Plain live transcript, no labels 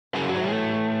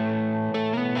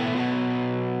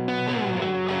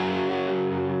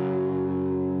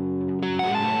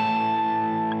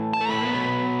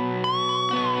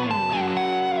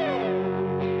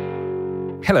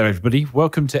Hello, everybody.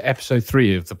 Welcome to episode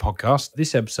 3 of the podcast.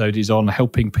 This episode is on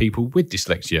helping people with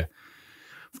dyslexia.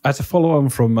 As a follow-on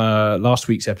from last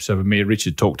week's episode where me and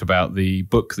Richard talked about the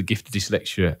book, The Gift of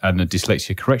Dyslexia and the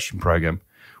Dyslexia Correction program,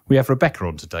 we have Rebecca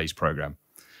on today's program.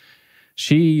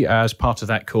 She, as part of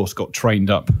that course, got trained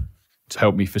up to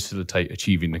help me facilitate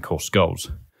achieving the course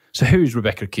goals. So who is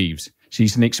Rebecca Keeves?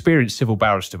 She's an experienced civil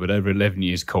barrister with over 11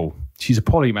 years call. She's a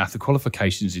polymath with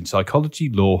qualifications in psychology,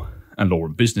 law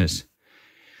and business.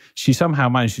 She somehow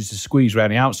manages to squeeze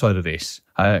around the outside of this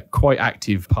quite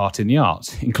active part in the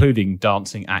arts, including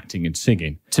dancing, acting and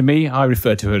singing. To me, I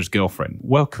refer to her as girlfriend.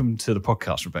 Welcome to the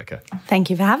podcast, Rebecca. Thank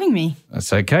you for having me.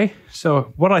 That's okay.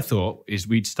 So what I thought is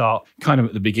we'd start kind of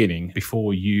at the beginning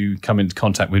before you come into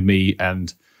contact with me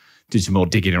and did some more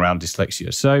digging around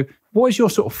dyslexia. So what is your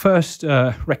sort of first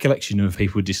recollection of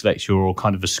people with dyslexia or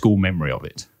kind of a school memory of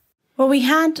it? Well, we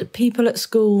had people at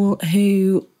school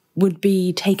who would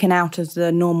be taken out of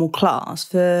the normal class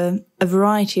for a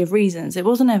variety of reasons. It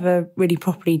wasn't ever really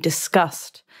properly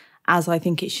discussed as I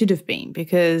think it should have been,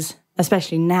 because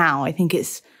especially now, I think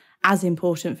it's as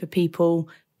important for people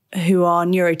who are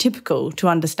neurotypical to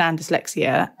understand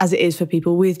dyslexia as it is for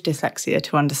people with dyslexia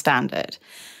to understand it.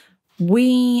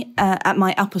 We, at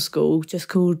my upper school, just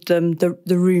called them the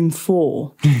room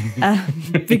 4,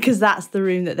 because that's the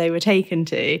room that they were taken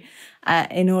to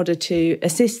in order to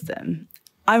assist them.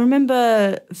 I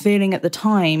remember feeling at the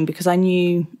time, because I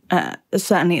knew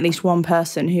certainly at least one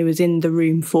person who was in the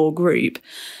room 4 group,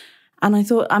 and I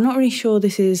thought, I'm not really sure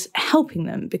this is helping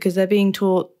them because they're being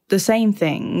taught the same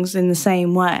things in the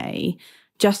same way,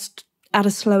 just at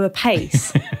a slower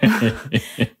pace.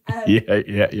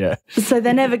 Yeah. So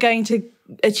they're never going to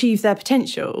achieve their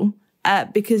potential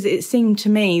because it seemed to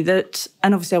me that,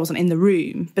 and obviously I wasn't in the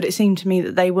room, but it seemed to me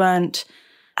that they weren't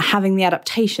having the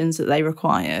adaptations that they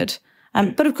required.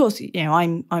 But of course, you know,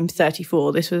 I'm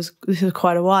 34. This was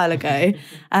quite a while ago.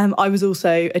 I was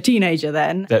also a teenager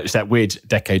then. It's that weird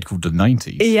decade called the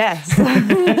 90s. Yes,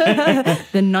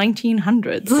 the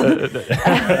 1900s.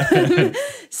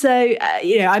 So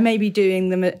you know, I may be doing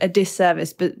them a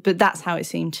disservice, but that's how it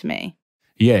seemed to me.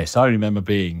 Yes, I remember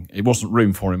it wasn't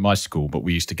room 4 in my school, but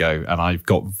we used to go, and I've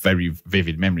got very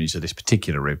vivid memories of this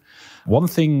particular room. One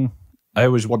thing I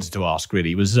always wanted to ask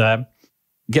really was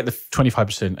get the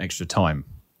 25% extra time.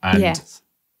 And yes.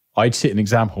 I'd sit an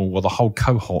example where the whole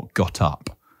cohort got up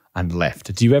and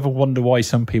left. Do you ever wonder why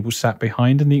some people sat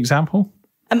behind in the example?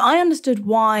 I understood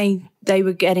why they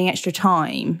were getting extra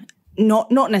time. Not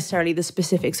necessarily the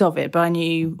specifics of it, but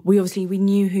we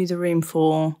knew who the room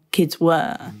 4 kids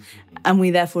were, and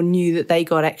we therefore knew that they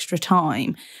got extra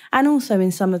time. And also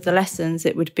in some of the lessons,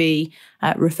 it would be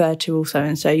referred to also,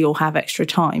 and so you'll have extra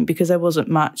time, because there wasn't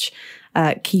much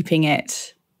keeping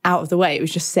it out of the way. It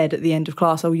was just said at the end of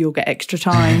class, oh, you'll get extra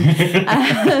time,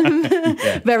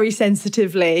 very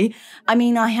sensitively. I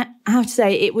mean, I have to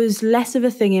say it was less of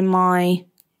a thing in my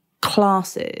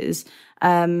classes,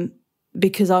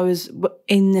 because I was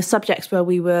in the subjects where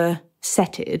we were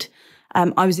setted,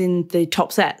 I was in the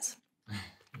top sets.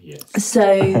 Yes.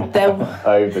 So there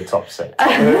the top set. You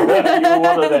were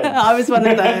one of them. I was one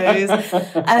of those.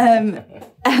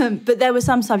 But there were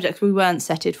some subjects we weren't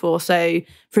setted for. So,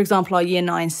 for example, our Year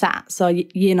 9 SATs, our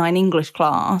Year 9 English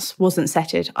class wasn't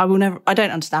setted. I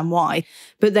don't understand why,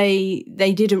 but they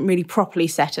didn't really properly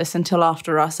set us until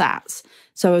after our SATs.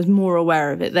 So I was more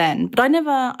aware of it then. But I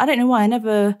don't know why, I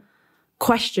never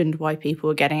questioned why people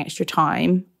were getting extra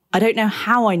time. I don't know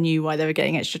how I knew why they were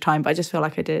getting extra time, but I just feel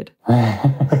like I did.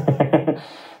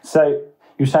 So you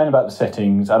were saying about the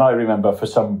settings, and I remember for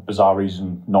some bizarre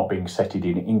reason not being setted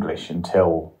in English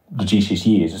until the GCSE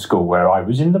years at school, where I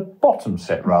was in the bottom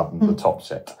set rather than the top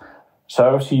set. So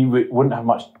obviously you wouldn't have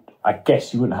much, I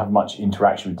guess you wouldn't have much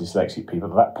interaction with dyslexic people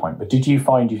at that point, but did you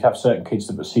find you'd have certain kids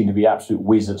that seemed to be absolute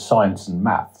whiz at science and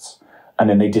maths, and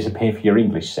then they disappear for your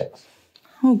English sets?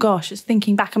 Oh gosh, it's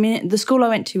thinking back. I mean, the school I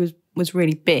went to was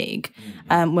really big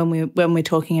when we're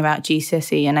talking about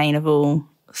GCSE and A-level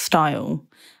style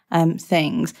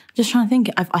things. Just trying to think.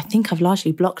 I think I've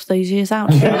largely blocked those years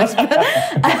out, to be honest.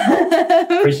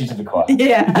 Preaching to the choir.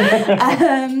 Yeah.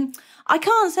 I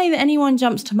can't say that anyone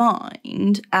jumps to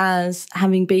mind as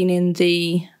having been in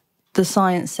the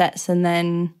science sets and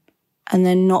then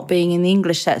not being in the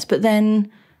English sets. But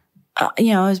then, I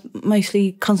was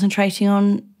mostly concentrating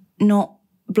on not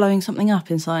blowing something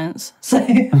up in science. So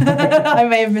I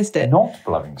may have missed it. Not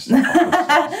blowing stuff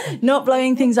up. Not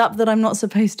blowing things up that I'm not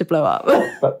supposed to blow up.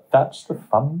 But that's the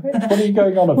fun bit. What are you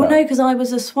going on about? Well, no, because I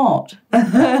was a SWAT.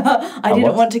 I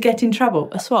didn't want to get in trouble.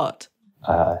 A SWAT.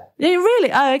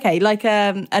 Really? Oh, okay. Like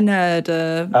a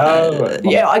nerd.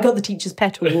 Yeah, I got the teacher's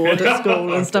pet award at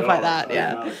school and stuff like that.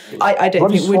 Yeah, I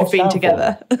don't think we'd have been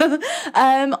together.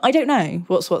 I don't know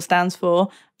what SWOT stands for.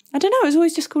 I don't know. It was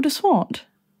always just called a SWOT.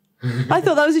 I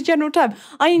thought that was a general term.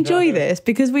 I enjoy this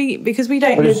because we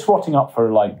don't. But it's swatting up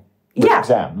for like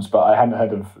exams, but I hadn't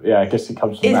heard of. Yeah, I guess it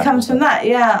comes from that. It comes from that.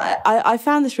 Yeah, I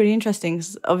found this really interesting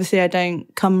because obviously I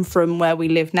don't come from where we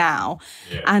live now,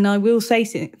 and I will say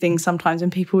things sometimes,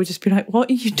 and people will just be like, "What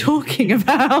are you talking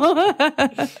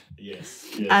about?" Yes.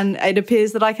 And it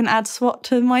appears that I can add SWOT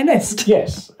to my list.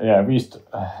 Yes, yeah. We used to,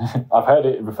 I've heard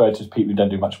it referred to as people who don't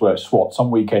do much work. SWAT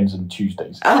on weekends and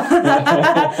Tuesdays.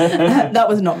 That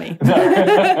was not me.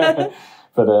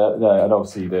 But and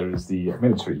obviously there is the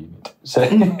military unit. So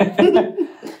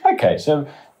okay, so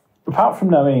apart from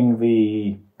knowing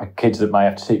the kids that may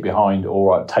have to sit behind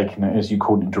or taking it, as you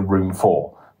called it, into room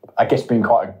 4, I guess being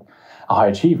quite a high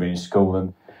achiever in school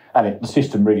and the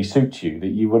system really suits you, that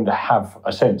you wouldn't have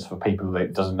a sense for people that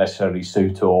it doesn't necessarily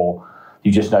suit, or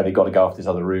you just know they've got to go off this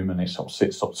other room and it sort of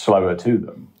sits slower to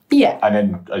them. Yeah. And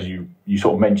then as you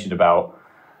sort of mentioned about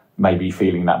maybe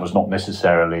feeling that was not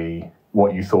necessarily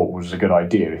what you thought was a good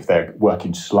idea if they're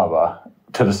working slower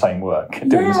to the same work,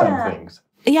 doing the same things.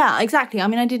 Yeah, exactly. I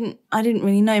mean, I didn't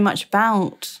really know much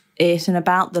about it and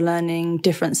about the learning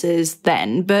differences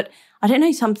then, but I don't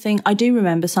know, I do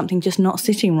remember something just not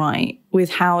sitting right with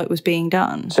how it was being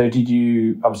done. So did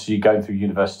you, obviously going through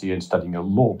university and studying a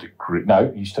law degree,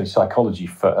 no, you studied psychology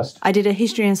first. I did a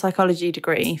history and psychology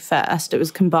degree first, it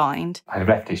was combined. I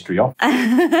left history off. And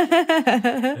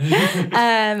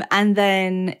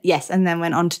then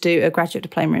went on to do a graduate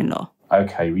diploma in law.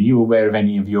 Okay, were you aware of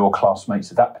any of your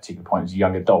classmates at that particular point as a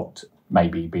young adult,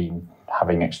 maybe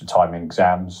having extra time in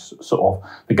exams, sort of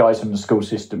the guys from the school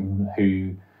system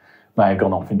who may have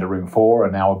gone off into room 4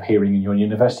 and now appearing in your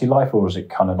university life, or is it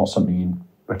kind of not something you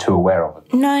were too aware of?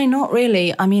 No, not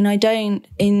really. I mean,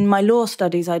 in my law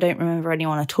studies, I don't remember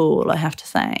anyone at all, I have to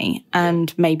say.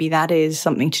 And maybe that is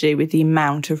something to do with the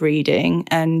amount of reading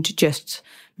and just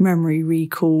memory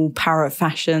recall, parrot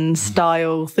fashion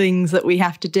style things that we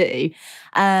have to do.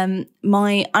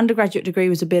 My undergraduate degree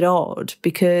was a bit odd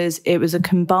because it was a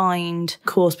combined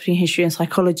course between history and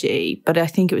psychology, but I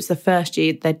think it was the first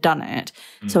year they'd done it.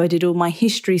 So I did all my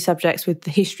history subjects with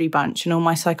the history bunch and all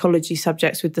my psychology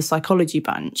subjects with the psychology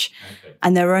bunch. Okay.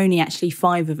 And there were only actually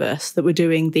 5 of us that were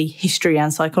doing the history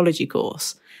and psychology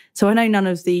course. So I know none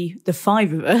of the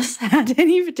 5 of us had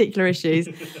any particular issues,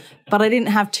 but I didn't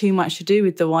have too much to do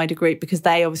with the wider group because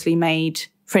they obviously made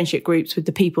friendship groups with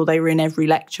the people they were in every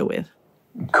lecture with.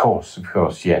 Of course,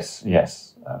 yes.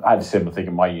 I had a similar thing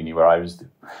in my uni where I was the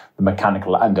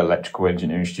mechanical and electrical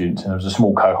engineering students, and there was a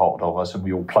small cohort of us and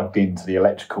we all plugged into the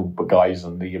electrical guys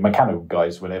and the mechanical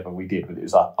guys whenever we did, but it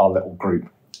was our little group.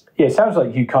 Yeah, it sounds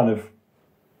like you kind of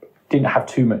didn't have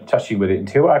too much touching with it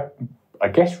until I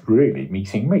guess really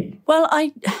meeting me. Well,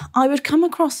 I would come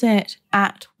across it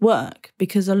at work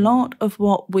because a lot of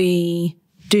what we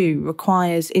do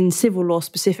requires, in civil law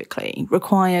specifically,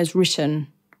 requires written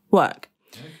work.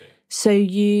 Okay. So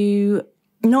you,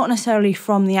 not necessarily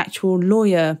from the actual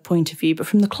lawyer point of view, but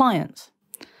from the clients.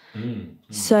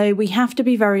 So we have to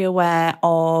be very aware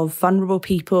of vulnerable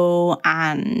people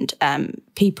and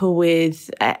people with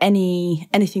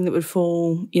anything that would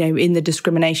fall, in the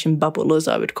discrimination bubble, as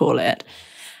I would call it,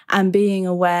 and being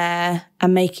aware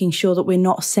and making sure that we're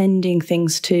not sending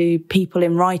things to people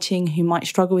in writing who might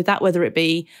struggle with that, whether it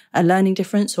be a learning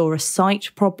difference or a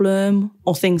sight problem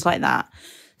or things like that.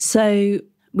 So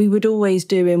we would always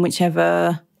do, in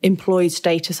whichever employed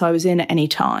status I was in at any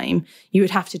time, you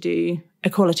would have to do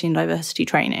equality and diversity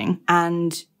training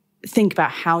and think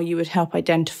about how you would help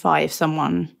identify if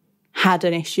someone had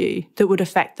an issue that would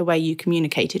affect the way you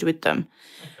communicated with them.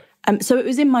 So it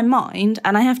was in my mind,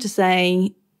 and I have to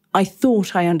say, I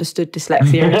thought I understood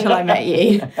dyslexia until I met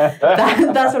you.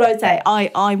 That's what I would say.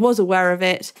 I was aware of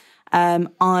it.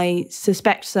 I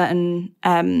suspect certain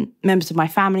members of my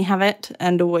family have it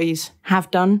and always have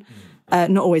done.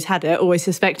 Not always had it, always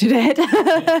suspected it.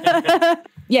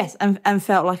 Yes, and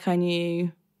felt like I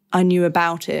knew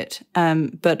about it.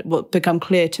 But what become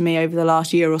clear to me over the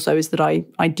last year or so is that I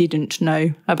didn't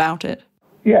know about it.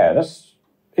 Yeah, that's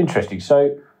interesting.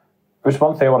 So there's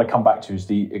one thing I want to come back to is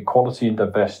the equality and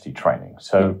diversity training.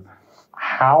 So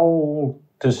how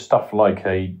does stuff like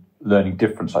a learning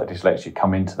difference like dyslexia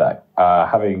come into that?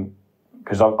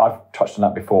 Because I've touched on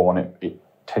that before, and it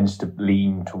tends to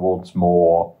lean towards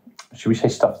more, should we say,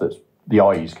 stuff that the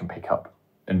eyes can pick up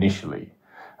initially,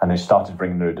 and they started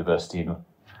bringing neurodiversity in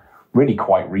really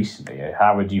quite recently.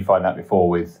 How would you find that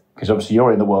before because obviously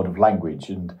you're in the world of language,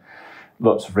 and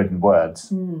lots of written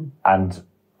words, and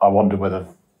I wonder whether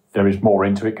there is more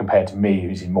into it compared to me,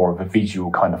 who's in more of a visual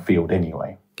kind of field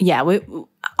anyway. Yeah,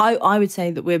 I would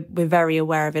say that we're very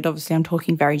aware of it. Obviously, I'm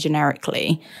talking very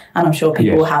generically, and I'm sure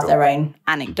people will have their own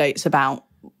anecdotes about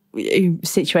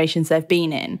situations they've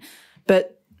been in.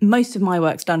 But most of my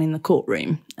work's done in the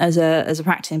courtroom. As a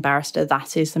practicing barrister,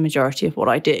 that is the majority of what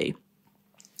I do.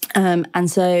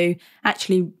 And so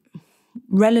actually,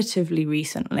 relatively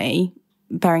recently,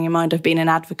 bearing in mind I've been an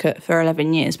advocate for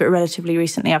 11 years, but relatively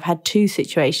recently I've had 2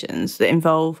 situations that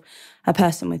involve a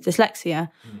person with dyslexia.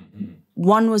 Mm-hmm.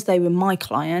 One was they were my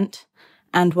client,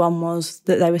 and one was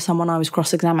that they were someone I was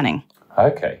cross-examining.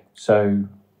 Okay, so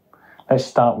let's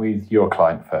start with your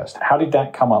client first. How did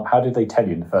that come up? How did they tell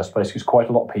you in the first place? Because quite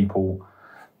a lot of people,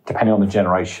 depending on the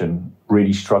generation,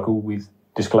 really struggle with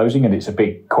disclosing, and it's a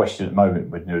big question at the moment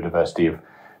with neurodiversity of,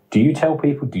 do you tell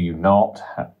people, do you not?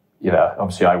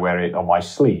 Obviously I wear it on my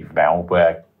sleeve now,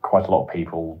 where quite a lot of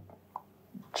people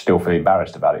still feel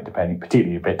embarrassed about it,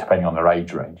 particularly depending on their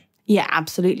age range. Yeah,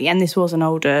 absolutely. And this was an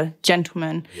older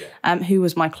gentleman who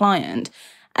was my client.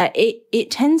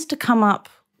 It tends to come up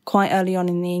quite early on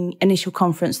in the initial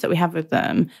conference that we have with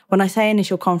them. When I say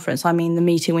initial conference, I mean the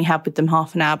meeting we have with them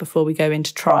half an hour before we go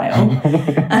into trial.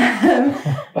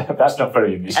 That's not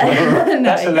very initial. No.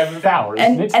 That's 11th hour,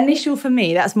 isn't it? Initial for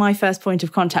me, that's my first point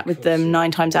of contact with them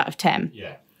 9 times out of 10.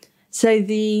 Yeah. So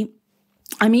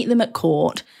I meet them at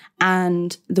court,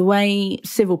 and the way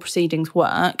civil proceedings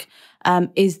work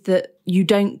is that you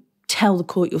don't tell the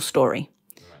court your story.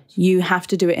 Right. You have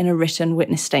to do it in a written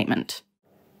witness statement.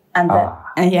 And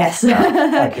yes,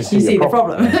 you see the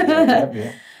problem.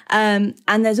 Yeah.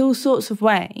 And there's all sorts of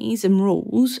ways and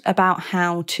rules about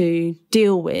how to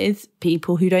deal with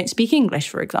people who don't speak English,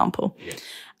 for example. Yeah.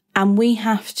 And we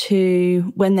have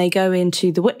to, when they go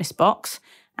into the witness box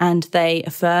and they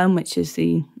affirm, which is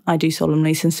the I do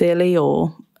solemnly, sincerely,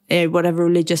 or whatever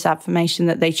religious affirmation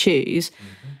that they choose,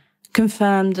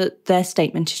 confirm that their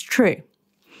statement is true.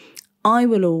 I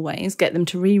will always get them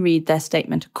to reread their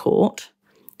statement at court,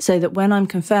 so that when I'm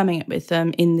confirming it with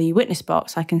them in the witness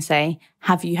box, I can say,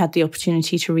 have you had the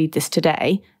opportunity to read this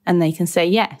today? And they can say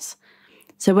yes.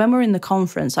 So when we're in the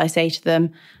conference, I say to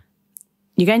them,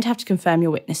 you're going to have to confirm your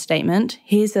witness statement.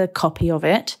 Here's a copy of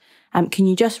it. Can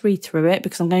you just read through it?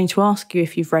 Because I'm going to ask you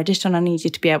if you've read it, and I need you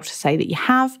to be able to say that you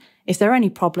have. If there are any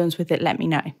problems with it, let me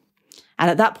know. And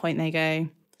at that point, they go,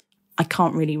 I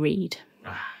can't really read.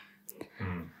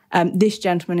 This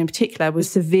gentleman in particular was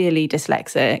severely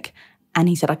dyslexic. And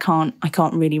he said, I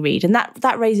can't really read. And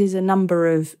that raises a number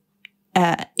of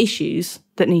issues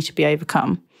that need to be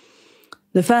overcome.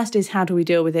 The first is, how do we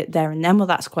deal with it there and then? Well,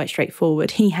 that's quite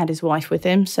straightforward. He had his wife with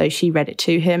him, so she read it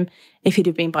to him. If he'd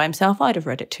have been by himself, I'd have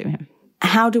read it to him.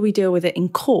 How do we deal with it in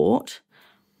court?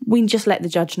 We just let the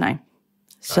judge know.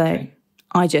 So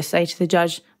I just say to the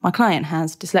judge, my client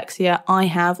has dyslexia, I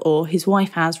have, or his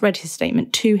wife has, read his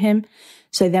statement to him.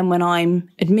 So then when I'm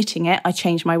admitting it, I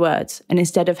change my words. And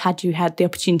instead of, had you had the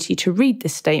opportunity to read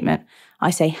this statement, I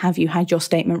say, have you had your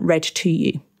statement read to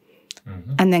you?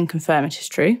 Mm-hmm. And then confirm it is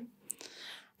true.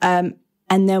 And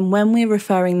then when we're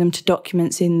referring them to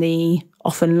documents in the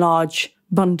often large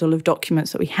bundle of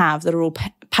documents that we have that are all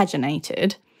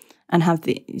paginated and have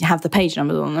the page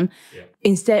numbers on them,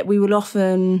 instead we will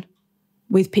often,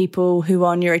 with people who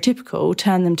are neurotypical,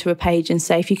 turn them to a page and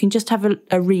say, if you can just have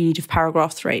a read of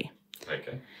paragraph 3.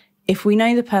 Okay. If we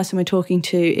know the person we're talking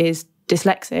to is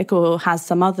dyslexic or has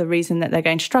some other reason that they're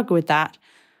going to struggle with that,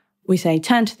 we say,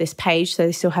 turn to this page, so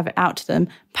they still have it out to them.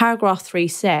 Paragraph 3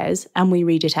 says, and we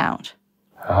read it out.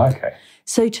 Okay.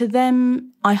 So to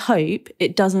them, I hope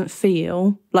it doesn't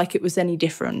feel like it was any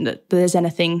different, that there's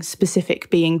anything specific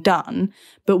being done,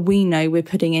 but we know we're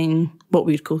putting in what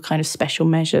we would call kind of special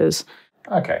measures.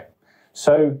 Okay.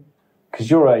 So, because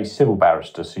you're a civil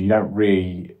barrister, so you don't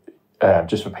really...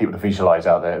 just for people to visualise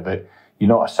out there, that you're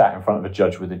not sat in front of a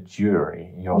judge with a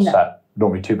jury. You're sat,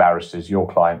 normally 2 barristers, your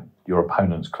client, your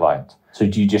opponent's client. So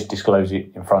do you just disclose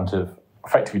it in front of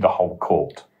effectively the whole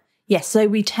court? Yes, so I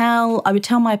would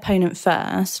tell my opponent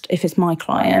first, if it's my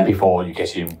client. Before you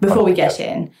get in. Before we get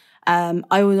in.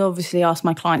 I would obviously ask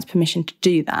my client's permission to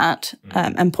do that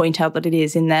and point out that it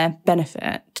is in their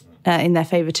benefit, in their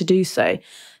favour to do so.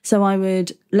 So I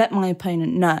would let my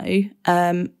opponent know.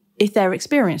 If they're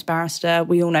experienced barrister,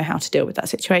 we all know how to deal with that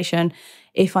situation.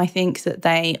 If I think that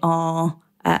they are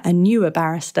a newer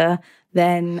barrister,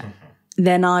 then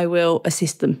I will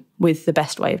assist them with the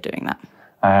best way of doing that.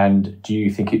 And do you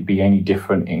think it'd be any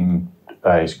different in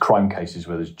crime cases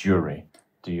where there's jury?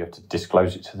 Do you have to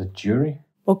disclose it to the jury?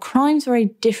 Well, crime's very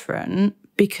different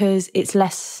because it's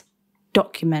less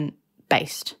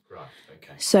document-based. Right. Okay.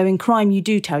 Okay. So in crime, you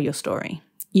do tell your story.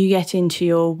 You get into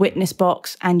your witness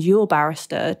box and your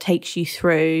barrister takes you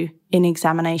through in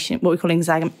examination, what we call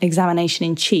examination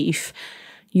in chief,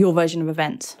 your version of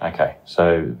events. Okay,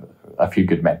 so a few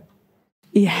good men.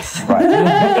 Yes. Right.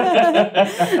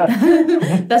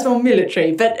 That's more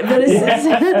military, but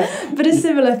a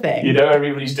similar thing. You know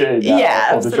everybody's doing that.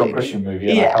 Yeah, or the John Grisham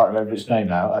movie, I can't remember its name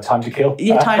now. Time to Kill?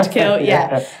 Yeah, Time to Kill,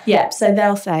 yeah. Yeah, so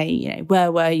they'll say,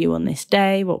 where were you on this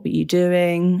day? What were you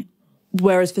doing?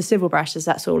 Whereas for civil barristers,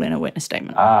 that's all in a witness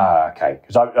statement. Okay.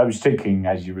 Because I was thinking,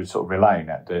 as you were sort of relaying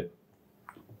that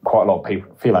quite a lot of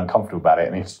people feel uncomfortable about it,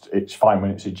 and it's fine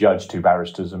when it's a judge, two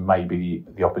barristers, and maybe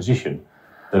the opposition.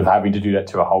 Of having to do that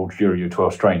to a whole jury of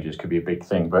 12 strangers could be a big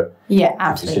thing, but yeah,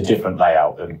 absolutely. It's a different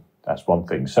layout, and that's one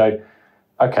thing. So,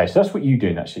 okay, so that's what you do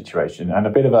in that situation. And a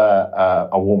bit of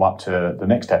a warm-up to the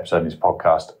next episode in this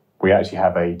podcast. We actually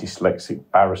have a dyslexic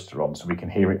barrister on, so we can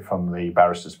hear it from the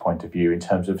barrister's point of view in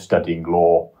terms of studying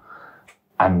law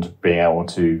and being able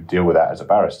to deal with that as a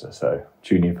barrister. So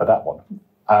tune in for that one.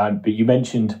 But you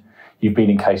mentioned you've been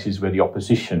in cases where the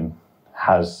opposition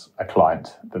has a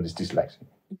client that is dyslexic.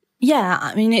 Yeah,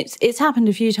 I mean, it's happened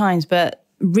a few times, but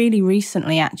really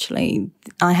recently, actually,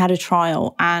 I had a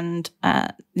trial and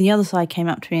the other side came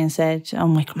up to me and said, oh,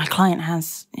 my client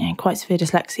has quite severe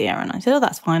dyslexia. And I said, oh,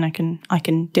 that's fine. I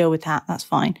can deal with that. That's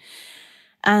fine.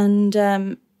 And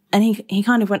he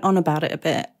kind of went on about it a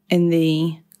bit in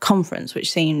the conference,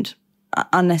 which seemed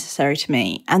unnecessary to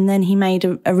me. And then he made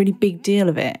a really big deal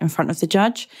of it in front of the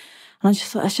judge. And I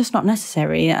just thought, that's just not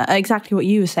necessary. Exactly what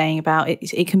you were saying about it.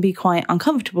 It can be quite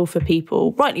uncomfortable for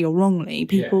people, rightly or wrongly.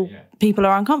 People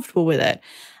are uncomfortable with it.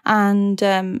 And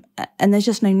there's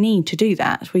just no need to do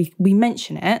that. We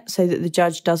mention it so that the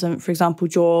judge doesn't, for example,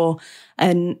 draw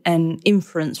an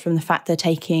inference from the fact they're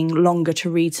taking longer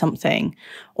to read something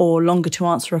or longer to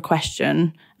answer a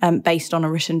question based on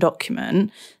a written document.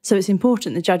 So it's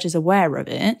important the judge is aware of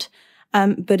it,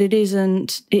 but it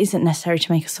isn't necessary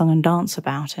to make a song and dance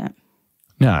about it.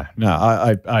 No,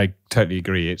 I totally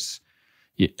agree.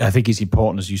 I think it's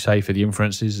important, as you say, for the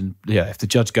inferences. And yeah, if the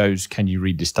judge goes, can you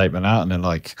read this statement out? And they're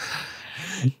like,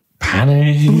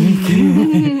 panic.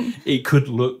 It could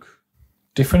look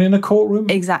different in a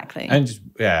courtroom. Exactly. And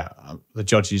the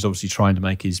judge is obviously trying to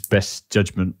make his best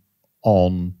judgment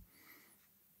on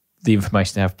the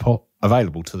information they have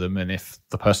available to them. And if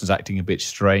the person's acting a bit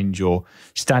strange or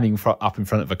standing up in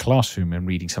front of a classroom and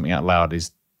reading something out loud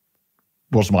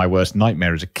was my worst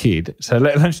nightmare as a kid. So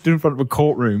let alone stood in front of a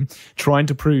courtroom trying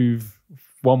to prove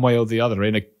one way or the other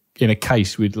in a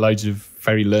case with loads of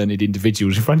very learned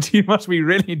individuals in front of you must be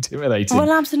really intimidating.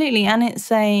 Well, absolutely. And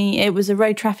it was a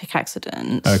road traffic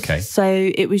accident. Okay. So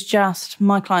it was just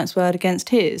my client's word against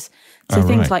his. So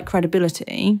things like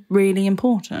credibility, really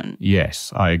important.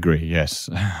 Yes, I agree. Yes.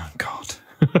 Oh, God.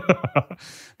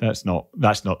 That's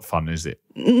not fun, is it?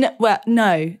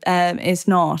 No, it's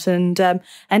not. And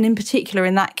in particular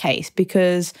in that case,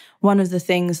 because one of the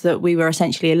things that we were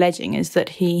essentially alleging is that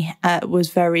he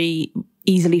was very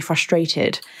easily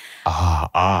frustrated.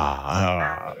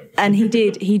 And he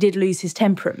did lose his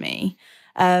temper at me,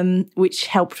 which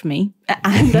helped me,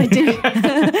 and I did,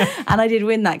 and I did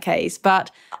win that case.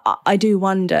 But I do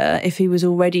wonder if he was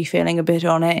already feeling a bit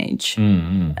on edge,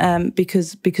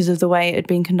 because of the way it had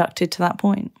been conducted to that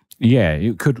point. Yeah,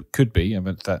 it could be. I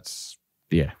mean, that's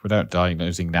without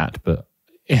diagnosing that, but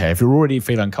if you're already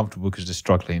feeling uncomfortable because they're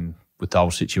struggling with the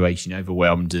whole situation,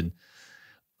 overwhelmed, and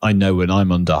I know when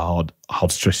I'm under hard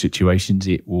stress situations,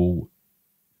 it will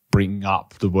bring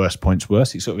up the worst points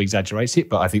worse. It sort of exaggerates it,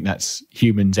 but I think that's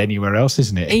humans anywhere else,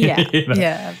 isn't it? Yeah,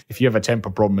 yeah. If you have a temper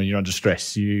problem and you're under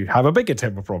stress, you have a bigger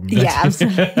temper problem. Yeah,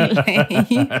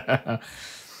 absolutely.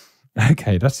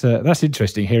 Okay, that's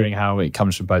interesting, hearing how it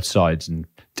comes from both sides and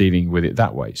dealing with it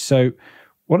that way. So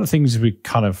one of the things we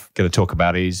kind of going to talk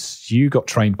about is you got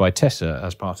trained by Tessa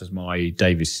as part of my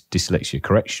Davis Dyslexia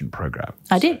Correction program.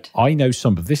 I did. I know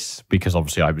some of this because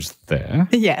obviously I was there.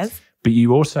 Yes. But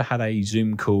you also had a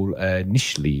Zoom call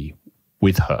initially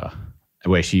with her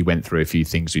where she went through a few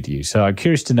things with you. So I'm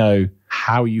curious to know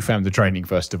how you found the training,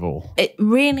 first of all. It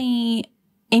really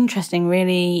interesting,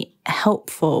 really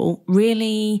helpful,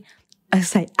 really, I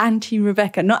say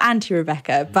anti-Rebecca, not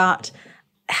anti-Rebecca, but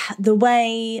the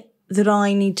way that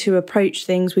I need to approach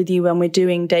things with you when we're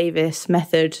doing Davis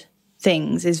method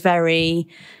things is very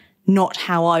not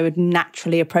how I would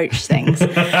naturally approach things.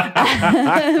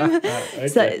 Okay.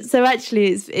 So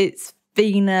actually it's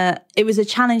been it was a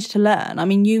challenge to learn. I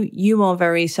mean, you are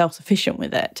very self-sufficient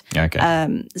with it.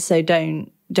 Okay. So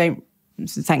don't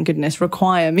thank goodness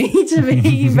require me to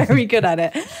be very good at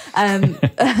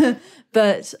it.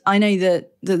 But I know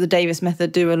that the Davis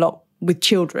method do a lot with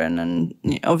children, and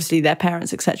obviously their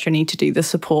parents, etc., need to do the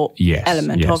support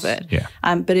element of it. Yeah.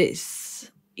 But it's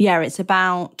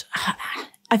about,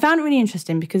 I found it really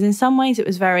interesting because in some ways it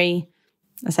was very,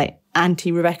 I say,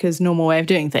 anti-Rebecca's normal way of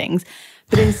doing things,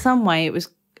 but in some way it was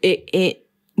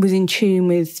in tune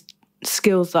with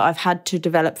skills that I've had to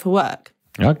develop for work.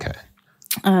 Okay.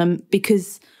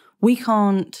 Because we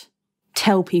can't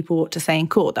tell people what to say in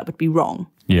court. That would be wrong.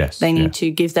 Yes. They need to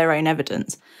give their own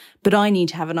evidence. But I need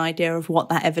to have an idea of what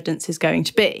that evidence is going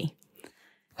to be.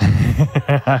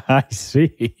 I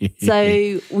see.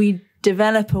 So we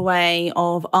develop a way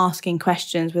of asking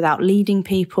questions without leading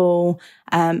people,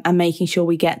 and making sure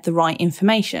we get the right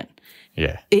information.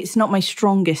 Yeah. It's not my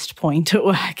strongest point at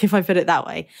work, if I put it that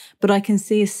way. But I can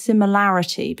see a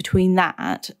similarity between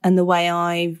that and the way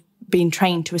I've been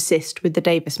trained to assist with the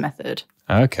Davis method.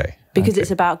 Okay. Because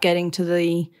it's about getting to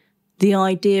the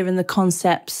idea and the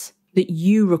concepts that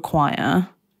you require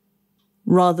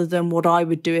rather than what I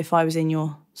would do if I was in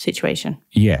your situation.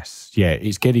 Yes. Yeah.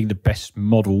 It's getting the best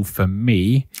model for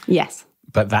me. Yes.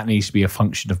 But that needs to be a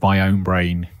function of my own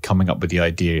brain coming up with the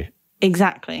idea.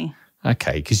 Exactly.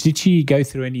 Okay. Because did she go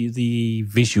through any of the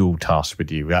visual tasks with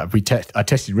you? I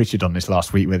tested Richard on this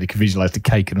last week where they could visualise the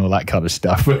cake and all that kind of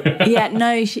stuff. Yeah,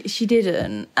 no, she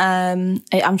didn't.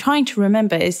 I'm trying to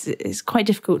remember. It's quite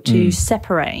difficult to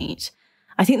separate.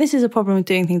 I think this is a problem with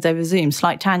doing things over Zoom,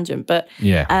 slight tangent, but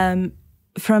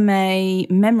from a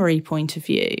memory point of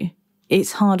view,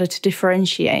 it's harder to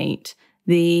differentiate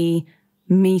the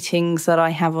meetings that I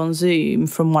have on Zoom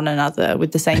from one another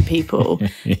with the same people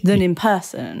than in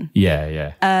person.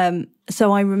 Yeah.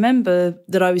 So I remember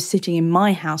that I was sitting in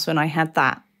my house when I had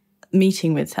that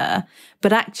meeting with her,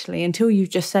 but actually, until you've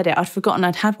just said it, I'd forgotten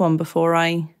I'd had one before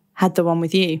I had the one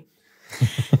with you.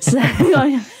 So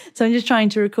I'm just trying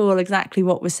to recall exactly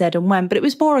what was said and when, but it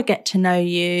was more a get to know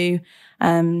you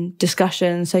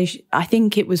discussion. So I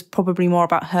think it was probably more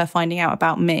about her finding out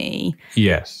about me.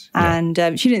 Yes. And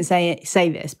she didn't say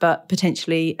this, but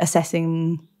potentially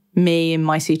assessing me and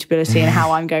my suitability and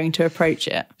how I'm going to approach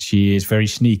it. She is very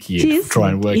sneaky in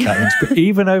trying to work out things, but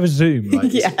even over Zoom.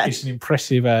 It's an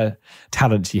impressive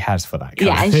talent she has for that.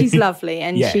 And she's lovely,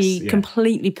 and she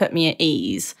completely put me at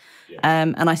ease.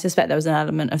 And I suspect there was an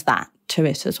element of that to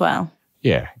it as well.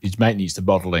 Yeah, it needs the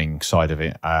modelling side of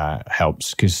it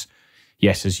helps because,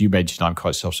 yes, as you mentioned, I'm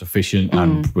quite self-sufficient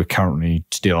and we're currently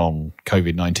still on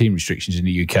COVID-19 restrictions in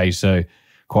the UK, so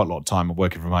quite a lot of time I'm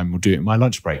working from home. We'll do it in my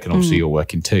lunch break, and obviously you're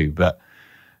working too. But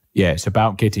yeah, it's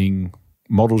about getting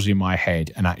models in my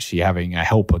head and actually having a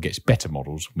helper gets better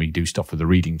models. We do stuff with the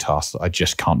reading tasks that I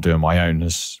just can't do on my own,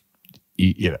 as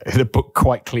the book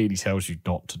quite clearly tells you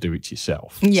not to do it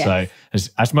yourself. Yes.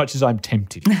 So as much as I'm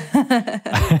tempted.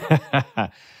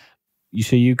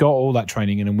 You got all that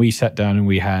training, and then we sat down and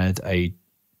we had a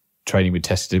training with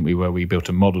Tess, didn't we, where we built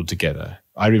a model together.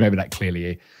 I remember that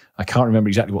clearly. I can't remember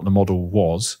exactly what the model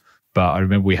was, but I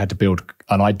remember we had to build,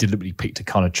 and I deliberately picked a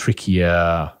kind of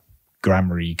trickier,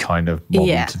 grammar-y kind of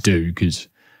model to do, because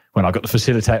when I got the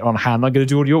facilitator on hand, I'm going to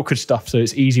do all the awkward stuff, so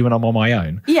it's easy when I'm on my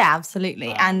own. Yeah,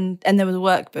 absolutely. And there was a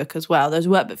workbook as well. There was a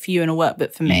workbook for you and a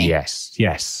workbook for me. Yes.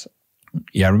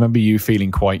 Yeah, I remember you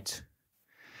feeling quite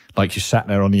like you sat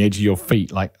there on the edge of your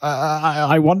feet, like,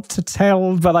 I want to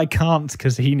tell, but I can't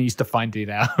because he needs to find it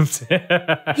out.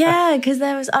 Yeah, because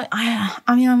there was, I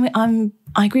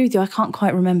agree with you. I can't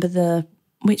quite remember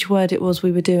which word it was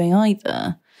we were doing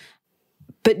either.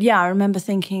 But yeah, I remember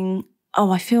thinking,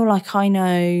 I feel like I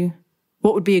know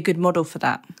what would be a good model for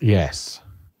that. Yes.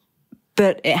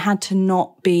 But it had to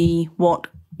not be what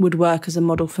would work as a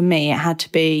model for me. It had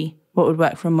to be what would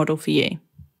work for a model for you.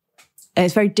 And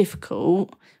it's very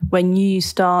difficult when you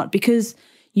start, because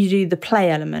you do the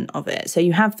play element of it. So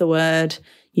you have the word,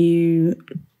 you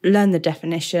learn the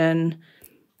definition,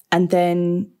 and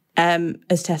then,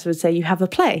 as Tessa would say, you have a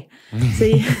play. So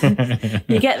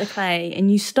you get the play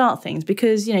and you start things,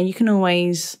 because, you can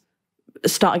always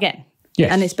start again.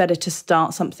 Yes. And it's better to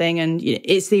start something, and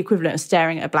it's the equivalent of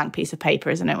staring at a blank piece of paper,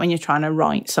 isn't it? When you're trying to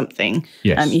write something,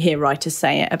 yes. You hear writers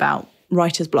say it about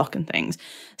writer's block and things.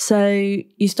 So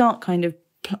you start kind of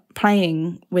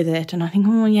playing with it, and I think,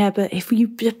 but if you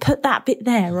put that bit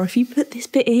there, or if you put this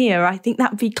bit here, I think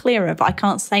that'd be clearer, but I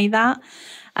can't say that.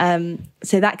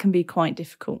 So that can be quite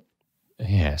difficult.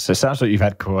 Yeah, so it sounds like you've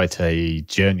had quite a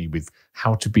journey with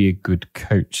how to be a good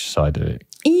coach side of it.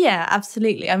 Yeah,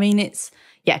 absolutely. I mean,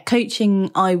 coaching,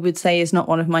 I would say, is not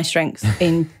one of my strengths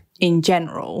in in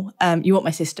general. You want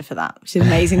my sister for that. She's an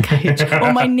amazing coach.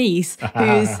 Or my niece,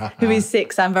 who is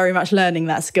 6 and very much learning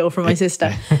that skill from my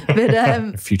sister.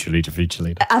 But future leader.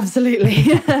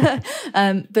 Absolutely.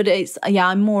 But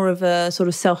I'm more of a sort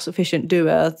of self-sufficient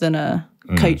doer than a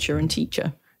coacher and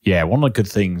teacher. Yeah, one of the good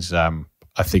things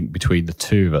I think between the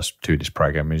two of us doing this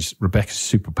program is Rebecca's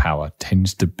superpower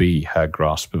tends to be her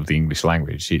grasp of the English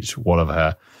language. It's one of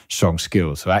her strong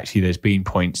skills. So actually there's been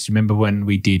points, you remember when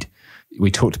we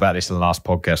talked about this in the last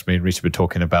podcast, me and Richard were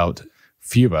talking about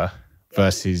fewer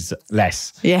versus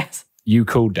less. Yes. You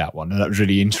called that one, and that was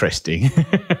really interesting.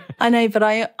 I know, but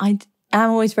I am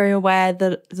always very aware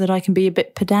that I can be a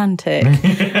bit pedantic.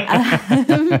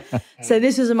 So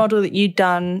this was a model that you'd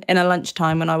done in a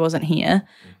lunchtime when I wasn't here,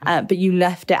 but you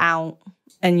left it out,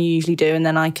 and you usually do, and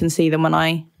then I can see them when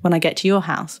I get to your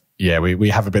house. Yeah, we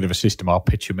have a bit of a system. I'll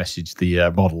picture message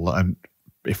the model, and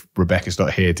if Rebecca's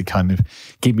not here to kind of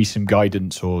give me some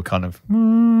guidance or kind of,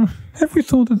 have we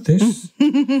thought of this?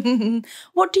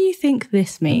 What do you think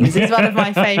this means? It's one of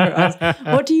my favourite ones.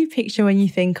 What do you picture when you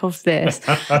think of this?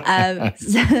 And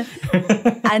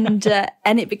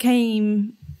it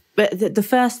became, but the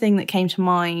first thing that came to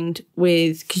mind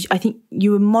because I think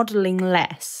you were modelling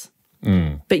less,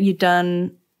 but you'd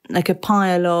done like a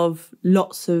pile of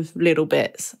lots of little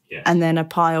bits, and then a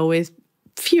pile with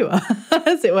fewer,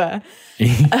 as it were.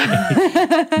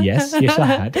 yes,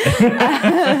 I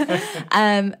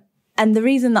had. And the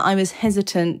reason that I was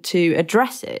hesitant to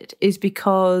address it is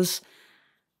because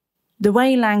the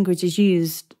way language is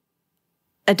used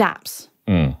adapts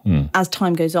as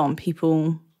time goes on.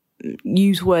 People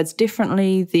use words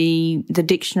differently. The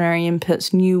dictionary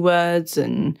inputs new words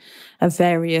and of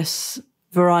various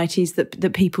varieties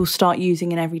that people start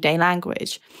using in everyday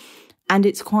language. And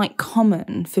it's quite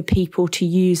common for people to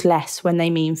use less when they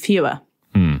mean fewer.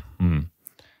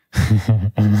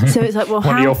 So it's like, well,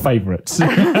 one of your favourites.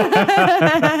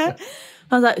 I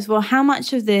was like, well, how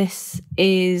much of this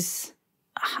is,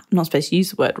 I'm not supposed to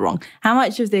use the word wrong, how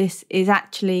much of this is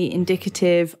actually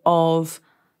indicative of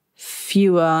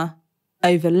fewer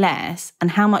over less,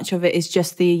 and how much of it is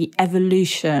just the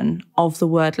evolution of the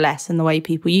word less and the way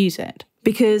people use it?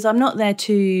 Because I'm not there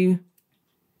to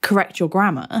correct your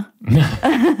grammar.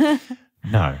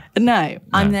 No.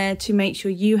 I'm there to make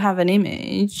sure you have an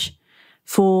image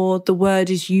for the word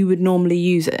as you would normally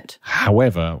use it.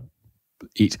 However,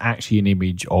 it's actually an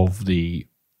image of the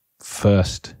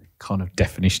first kind of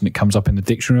definition that comes up in the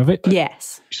dictionary of it.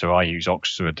 Yes. So I use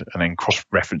Oxford and then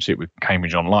cross-reference it with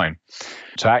Cambridge Online.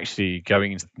 So actually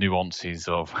going into the nuances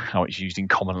of how it's used in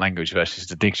common language versus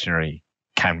the dictionary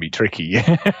can be tricky.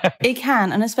 It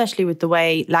can, and especially with the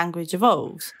way language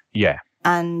evolves. Yeah.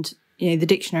 And, the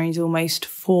dictionary is almost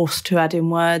forced to add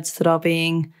in words that are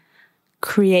being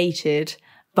created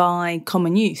by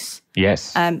common use.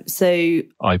 Yes. So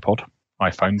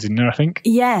iPhone's in there, I think.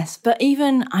 Yes, but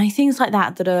even things like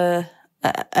that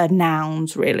are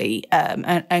nouns really,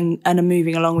 and are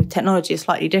moving along with technology is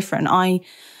slightly different.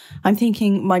 I'm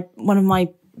thinking one of my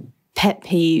pet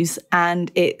peeves,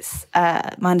 and it's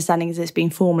my understanding is it's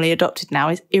being formally adopted now,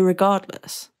 is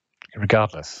irregardless.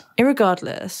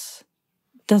 Irregardless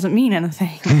doesn't mean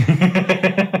anything.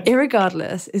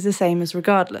 Irregardless is the same as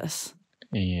regardless.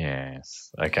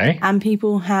 Yes. Okay. And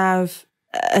people have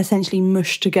essentially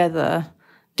mushed together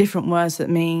different words that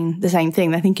mean the same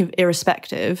thing. They think of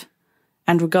irrespective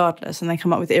and regardless, and they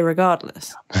come up with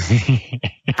irregardless.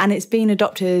 And it's been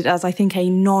adopted as, I think, a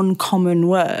non-common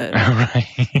word.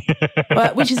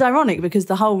 Right. Which is ironic, because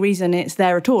the whole reason it's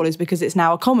there at all is because it's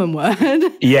now a common word.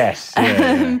 Yes.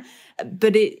 Yeah.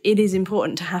 But it is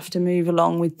important to have to move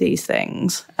along with these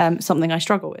things, something I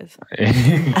struggle with.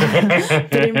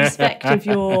 But in respect of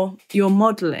your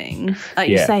modelling, like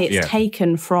you say, it's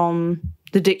taken from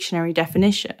the dictionary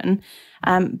definition,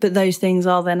 but those things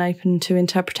are then open to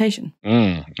interpretation.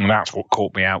 And that's what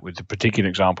caught me out with the particular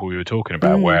example we were talking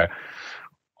about, where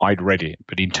I'd read it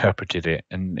but interpreted it,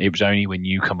 and it was only when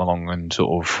you come along and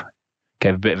sort of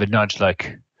gave a bit of a nudge,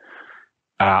 like,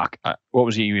 what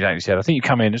was it you actually said? I think you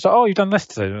come in and it's like, oh, you've done less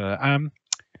today.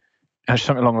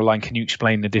 Something along the line, can you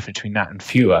explain the difference between that and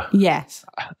fewer? Yes.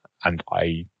 And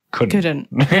I couldn't.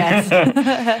 Yes.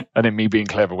 And then me being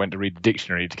clever went to read the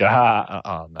dictionary to go,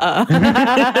 no.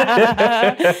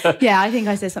 Yeah, I think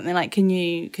I said something like, can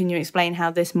you explain how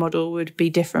this model would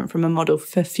be different from a model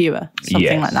for fewer?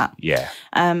 Something like that. Yeah.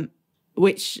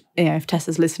 Which, if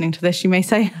Tessa's listening to this, she may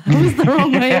say that was the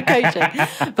wrong way of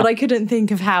coaching. But I couldn't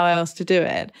think of how else to do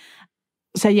it.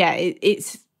 So yeah,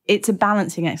 it's a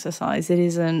balancing exercise. It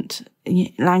isn't,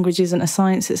 language isn't a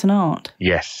science, it's an art.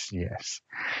 Yes,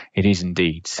 it is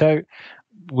indeed. So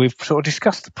we've sort of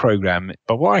discussed the programme,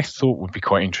 but what I thought would be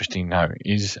quite interesting now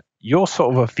is your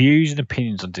sort of views and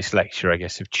opinions on dyslexia, I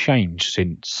guess, have changed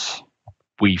since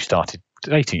we've started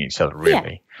dating each other,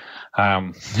 really.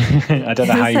 Yeah. I don't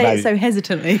know how you say it so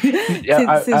hesitantly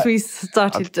since we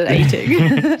started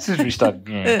dating. Since we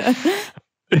started,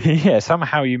 yeah,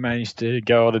 somehow you managed to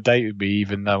go on a date with me,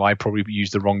 even though I probably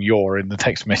used the wrong "your" in the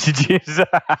text messages.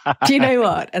 Do you know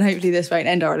what? And hopefully this won't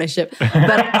end our relationship.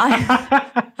 But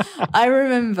I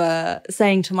remember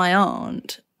saying to my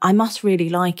aunt, I must really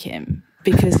like him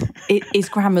because his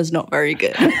grammar's not very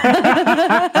good.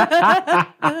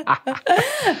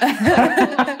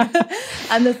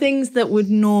 And the things that would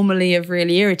normally have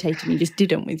really irritated me just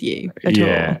didn't with you at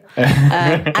all.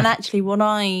 And actually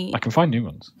I can find new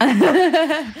ones.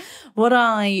 What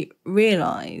I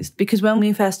realised, because when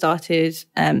we first started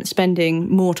spending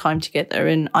more time together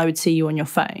and I would see you on your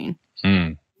phone,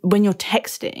 when you're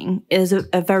texting, there's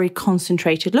a very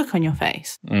concentrated look on your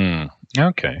face.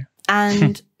 Okay.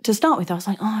 And to start with, I was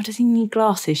like, oh, does he need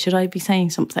glasses? Should I be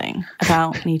saying something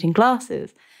about needing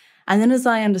glasses? And then as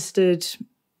I understood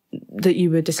that you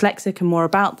were dyslexic and more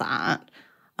about that,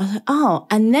 I was like, oh.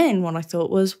 And then what I thought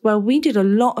was, well, we did a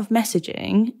lot of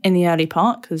messaging in the early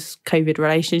part because COVID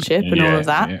relationship and all of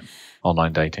that. Yeah.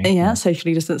 Online dating. Yeah,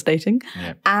 socially distanced dating.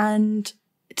 Yeah. And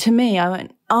to me, I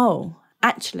went, oh,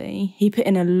 actually, he put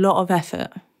in a lot of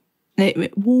effort.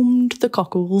 It warmed the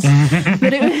cockles.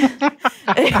 But it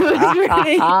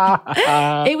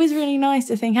was really nice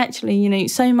to think, actually, you know,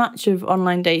 so much of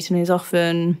online dating is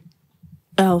often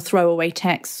throwaway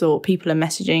texts or people are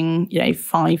messaging, you know,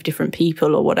 5 different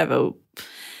people or whatever.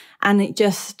 And it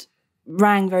just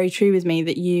rang very true with me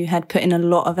that you had put in a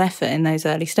lot of effort in those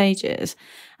early stages.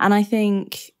 And I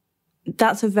think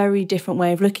that's a very different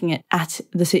way of looking at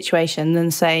the situation than,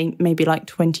 say, maybe like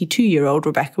 22-year-old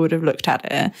Rebecca would have looked at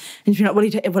it and be like,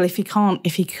 well, if he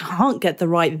can't get the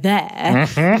right there,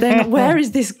 then where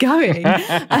is this going?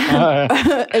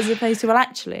 As opposed to, well,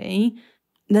 actually,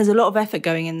 there's a lot of effort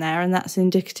going in there, and that's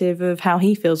indicative of how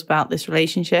he feels about this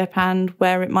relationship and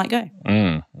where it might go.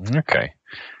 Okay,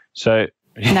 so.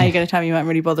 Now you're going to tell me you weren't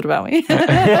really bothered about me.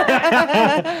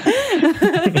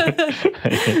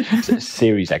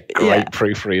 Siri's a great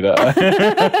proofreader.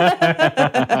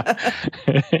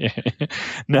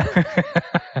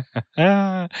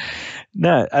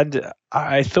 No, and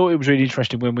I thought it was really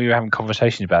interesting when we were having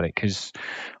conversations about it because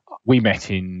we met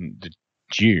in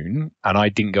June and I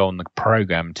didn't go on the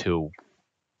programme till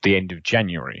the end of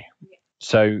January.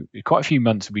 So quite a few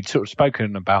months we'd sort of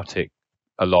spoken about it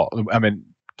a lot. I mean,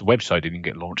 the website didn't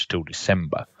get launched till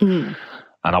December, and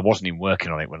I wasn't even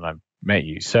working on it when I met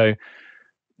you. So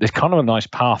there's kind of a nice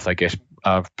path, I guess,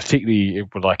 particularly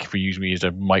if we use me as a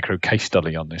micro case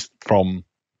study on this, from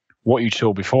what you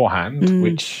saw beforehand,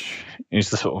 which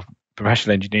is the sort of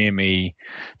professional engineer me,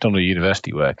 done the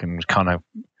university work and was kind of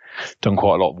done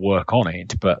quite a lot of work on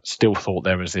it, but still thought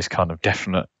there was this kind of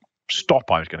definite stop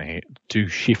I was going to hit to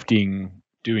shifting,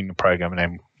 doing the program, and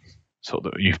then sort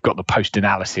of you've got the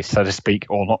post-analysis, so to speak,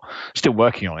 or not, still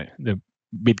working on it, the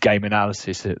mid-game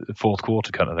analysis at the fourth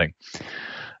quarter kind of thing.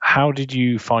 How did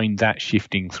you find that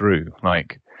shifting through?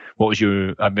 Like, what was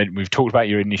we've talked about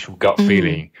your initial gut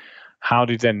feeling. How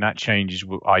did then that change?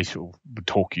 I sort of would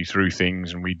talk you through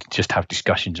things and we'd just have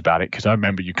discussions about it, because I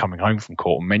remember you coming home from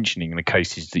court and mentioning the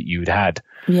cases that you'd had.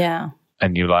 Yeah.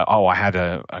 And you're like, oh, I had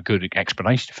a good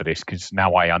explanation for this because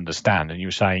now I understand. And you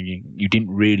were saying you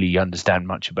didn't really understand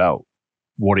much about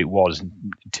what it was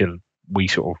until we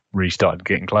sort of really started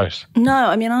getting close. No,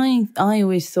 I mean, I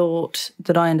always thought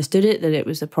that I understood it, that it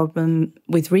was a problem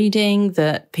with reading,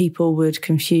 that people would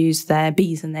confuse their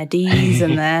B's and their D's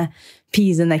and their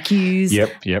P's and their Q's.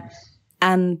 Yep.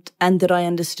 And that I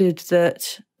understood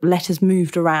that letters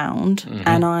moved around,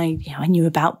 and I knew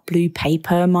about blue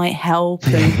paper might help,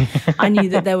 and I knew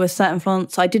that there were certain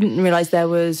fonts. I didn't realise there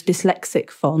was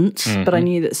dyslexic fonts, but I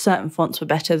knew that certain fonts were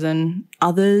better than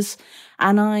others,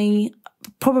 and I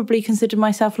probably considered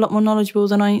myself a lot more knowledgeable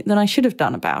than I should have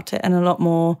done about it, and a lot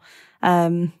more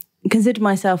considered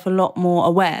myself a lot more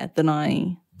aware than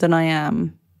I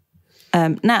am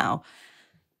now.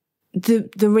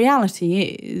 The reality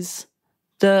is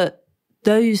that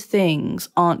those things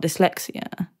aren't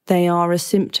dyslexia. They are a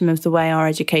symptom of the way our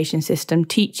education system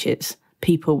teaches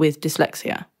people with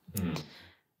dyslexia.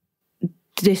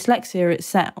 Dyslexia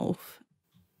itself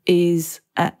is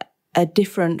a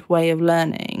different way of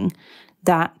learning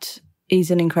that is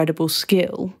an incredible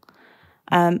skill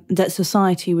that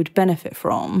society would benefit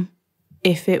from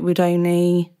if it would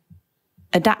only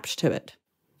adapt to it.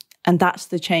 And that's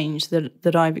the change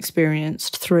that I've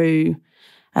experienced through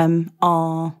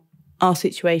our our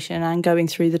situation and going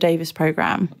through the Davis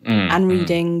program and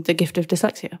reading The Gift of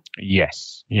Dyslexia.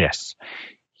 Yes.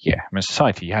 Yeah, I mean,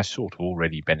 society has sort of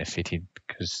already benefited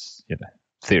because,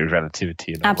 theory of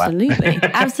relativity and all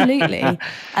that. Absolutely.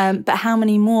 But how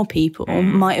many more people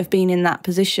might have been in that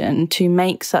position to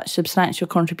make such substantial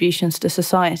contributions to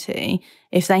society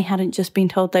if they hadn't just been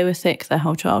told they were sick their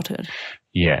whole childhood?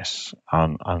 Yes.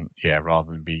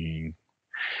 Rather than being...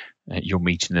 you're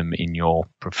meeting them in your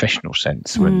professional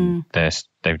sense when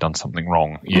they've done something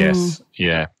wrong. Yes,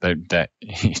 that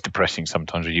it's depressing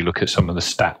sometimes when you look at some of the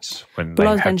stats when they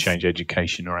have changed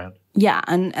education around. Yeah,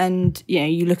 and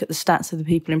you look at the stats of the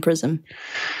people in prison.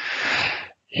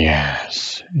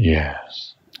 Yes.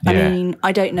 I mean,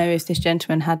 I don't know if this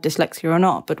gentleman had dyslexia or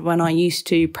not, but when I used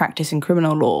to practice in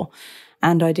criminal law,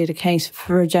 and I did a case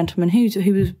for a gentleman who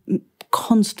was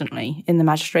constantly in the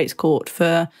magistrate's court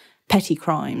for petty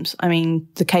crimes. I mean,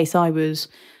 the case I was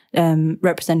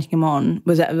representing him on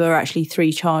there were actually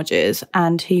 3 charges,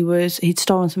 and he'd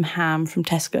stolen some ham from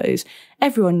Tesco's.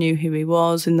 Everyone knew who he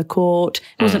was in the court.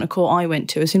 It wasn't a court I went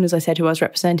to. As soon as I said who I was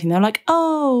representing, they were like,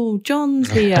 "Oh, John's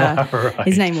here." Right.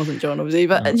 His name wasn't John, obviously,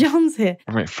 but John's here.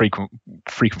 I mean, frequent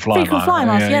flyer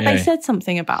miles. Yeah, they said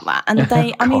something about that, and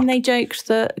they joked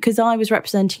that because I was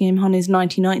representing him on his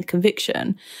 99th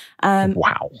conviction.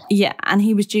 Wow. Yeah, and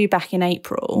he was due back in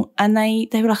April, and they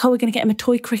were like, "Oh, we're going to get him a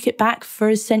toy cricket bat for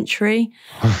his century."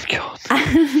 Oh God.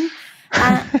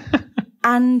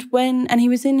 and he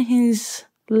was in his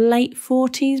late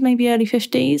 40s, maybe early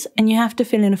 50s, and you have to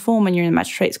fill in a form when you're in the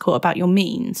magistrate's court about your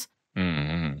means.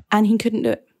 Mm-hmm. And he couldn't do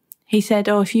it. He said,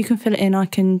 "Oh, if you can fill it in, I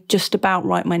can just about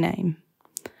write my name."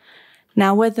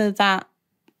 Now, whether that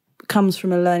comes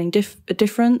from a learning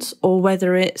difference or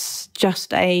whether it's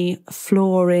just a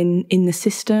flaw in the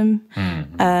system,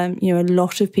 a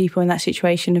lot of people in that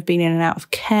situation have been in and out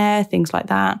of care, things like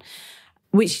that,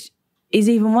 which is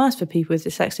even worse for people with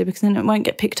dyslexia because then it won't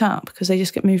get picked up because they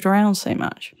just get moved around so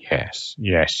much. Yes.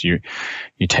 You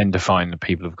tend to find that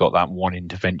people have got that one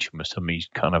intervention where somebody's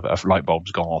kind of a light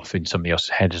bulb's gone off in somebody else's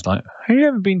head. It's like, have you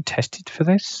ever been tested for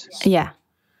this? Yeah.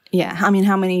 I mean,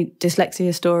 how many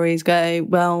dyslexia stories go,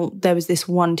 well, there was this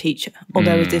one teacher or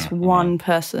there was this one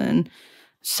person,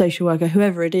 social worker,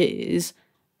 whoever it is,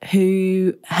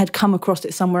 who had come across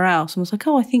it somewhere else and was like,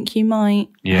 "Oh, I think you might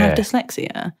have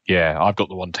dyslexia." Yeah, I've got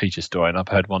the one teacher story, and I've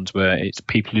heard ones where it's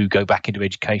people who go back into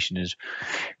education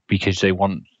because they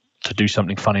want to do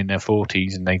something fun in their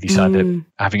 40s and they decide that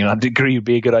having a degree would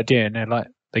be a good idea, and they're like,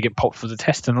 they get popped for the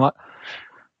test and like,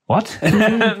 what?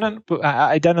 But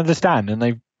I don't understand, and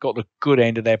they've got the good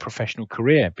end of their professional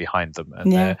career behind them,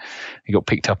 and they got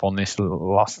picked up on this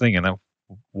last thing, and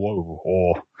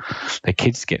or their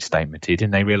kids get statemented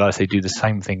and they realise they do the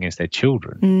same thing as their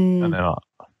children, and they're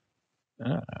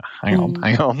like,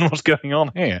 hang on, what's going on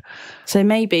here? So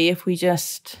maybe if we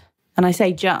just, and I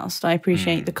say just, I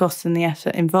appreciate the costs and the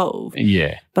effort involved,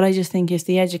 but I just think if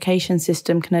the education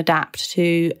system can adapt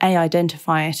to A,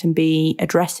 identify it, and B,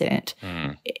 address it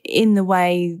in the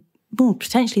way, well,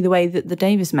 potentially the way that the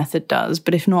Davis method does,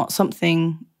 but if not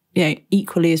something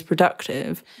equally as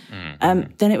productive, then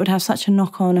it would have such a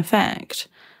knock-on effect.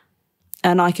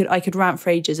 And I could rant for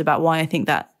ages about why I think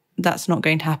that that's not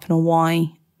going to happen or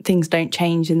why things don't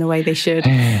change in the way they should.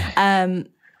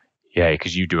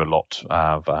 Because you do a lot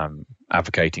of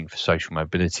advocating for social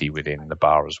mobility within the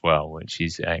bar as well, which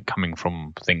is coming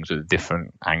from things with a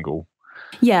different angle.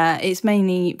 Yeah, it's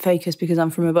mainly focused because I'm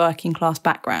from a working class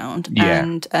background,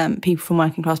 and people from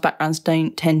working class backgrounds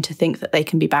don't tend to think that they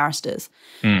can be barristers.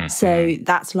 So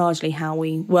that's largely how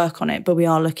we work on it, but we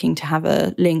are looking to have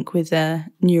a link with a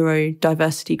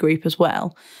neurodiversity group as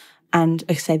well. And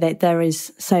like I say, there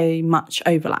is so much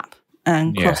overlap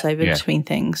and crossover between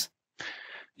things.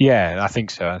 Yeah, I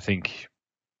think so. I think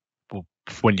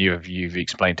when you've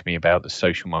explained to me about the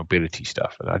social mobility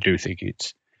stuff, I do think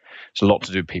it's a lot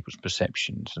to do with people's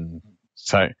perceptions. And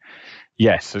so,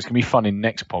 yes, it's going to be fun in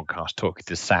next podcast talking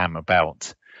to Sam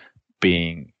about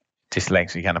being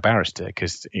dyslexic and a barrister,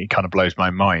 because it kind of blows my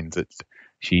mind that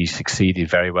she succeeded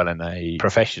very well in a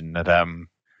profession that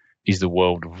is the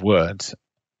world of words.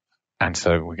 And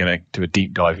so we're going to do a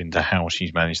deep dive into how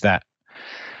she's managed that.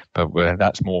 But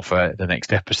that's more for the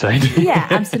next episode. Yeah,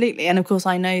 absolutely. And of course,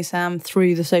 I know Sam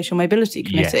through the Social Mobility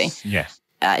Committee. Yes.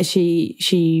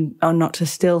 She not to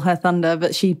steal her thunder,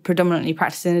 but she predominantly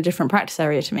practiced in a different practice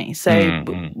area to me. So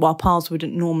while paths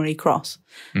wouldn't normally cross,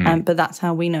 but that's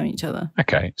how we know each other.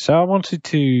 Okay. So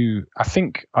I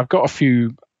think I've got a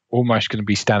few almost going to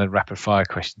be standard rapid fire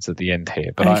questions at the end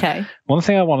here. But one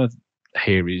thing I want to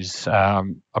hear is a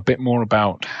bit more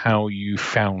about how you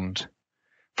found,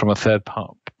 from a third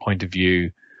point of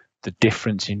view, the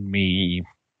difference in me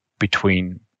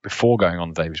between before going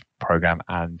on the Davis program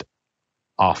and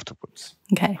afterwards.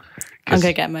 Okay. I'm going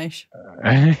to get Mosh.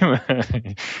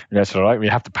 That's all right. We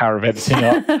have the power of editing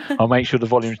up. I'll make sure the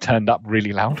volume's turned up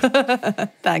really loud.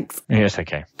 Thanks. Yes,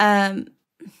 okay.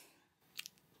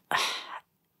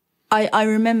 I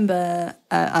remember,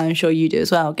 I'm sure you do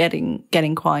as well,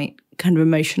 getting quite kind of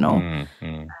emotional,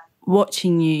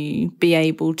 watching you be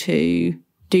able to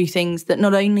do things that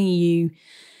not only you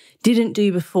didn't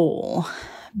do before,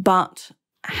 but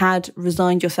had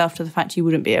resigned yourself to the fact you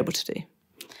wouldn't be able to do.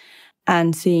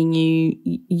 And seeing you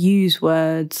use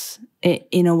words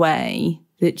in a way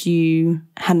that you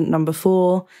hadn't done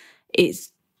before.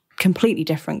 It's completely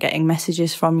different getting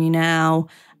messages from you now.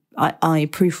 I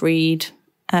proofread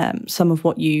some of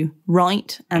what you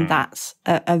write, and that's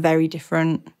a very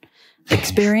different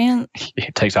experience.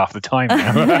 It takes half the time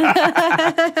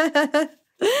now.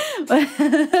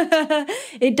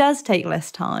 It does take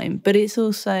less time, but it's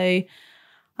also,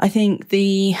 I think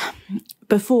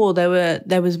before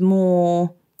there was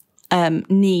more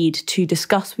need to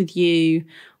discuss with you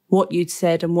what you'd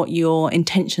said and what your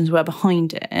intentions were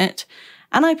behind it.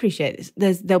 And I appreciate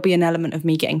this. There'll be an element of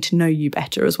me getting to know you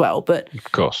better as well, but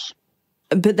of course.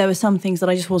 But there were some things that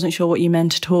I just wasn't sure what you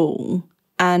meant at all.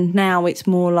 And now it's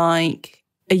more like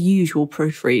a usual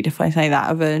proofread, if I say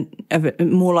that, of a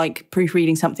more like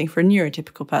proofreading something for a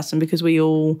neurotypical person, because we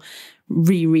all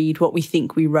reread what we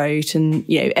think we wrote, and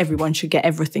everyone should get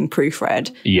everything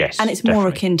proofread. Yes, and it's more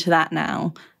akin to that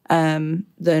now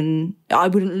than I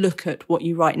wouldn't look at what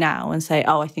you write now and say,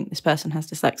 oh, I think this person has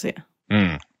dyslexia.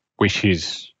 Which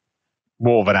is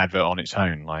more of an advert on its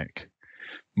own, like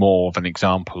more of an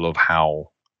example of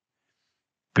how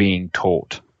being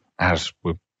taught, as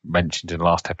we mentioned in the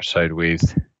last episode,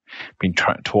 with being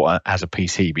taught as a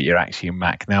PC, but you're actually a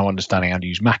Mac, now understanding how to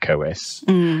use Mac OS.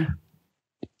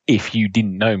 If you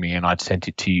didn't know me and I'd sent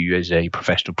it to you as a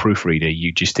professional proofreader,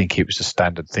 you'd just think it was a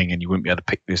standard thing and you wouldn't be able to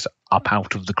pick this up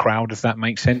out of the crowd, if that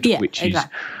makes sense, which is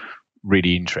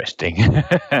really interesting.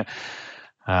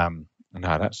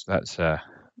 No,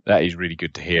 that is really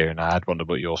good to hear. And I'd wonder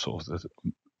what your sort of,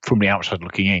 from the outside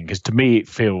looking in, because to me it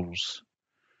feels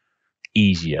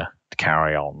easier to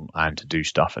carry on and to do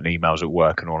stuff and emails at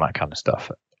work and all that kind of stuff.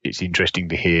 It's interesting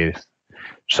to hear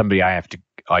somebody I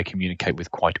communicate with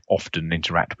quite often and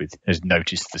interact with has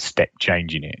noticed the step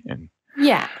change in it. And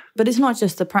yeah, but it's not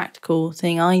just the practical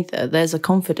thing either. There's a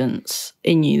confidence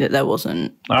in you that there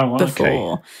wasn't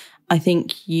before. Okay. I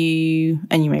think you,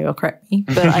 and you may well correct me,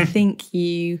 but I think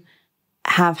you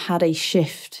have had a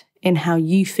shift in how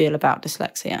you feel about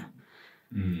dyslexia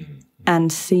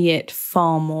and see it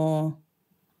far more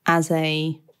as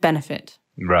a benefit,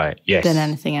 right? Yes, than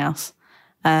anything else.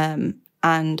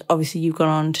 And obviously you've gone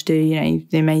on to do,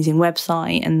 the amazing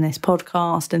website and this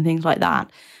podcast and things like that.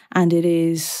 And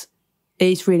it's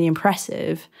really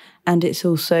impressive. And it's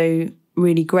also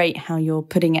really great how you're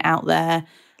putting it out there,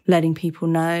 letting people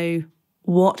know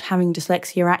what having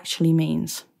dyslexia actually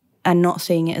means and not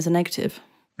seeing it as a negative.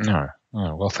 No.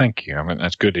 Oh, well, thank you. I mean,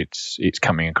 that's good. It's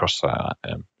coming across that.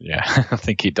 Yeah, I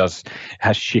think it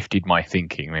has shifted my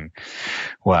thinking. I mean,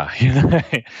 wow,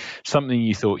 something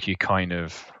you thought you kind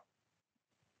of,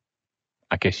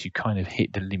 I guess you kind of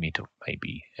hit the limit of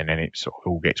maybe, and then it sort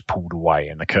of all gets pulled away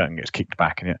and the curtain gets kicked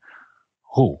back and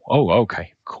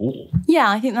okay, cool. Yeah,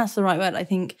 I think that's the right word. I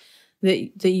think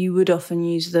that you would often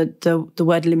use the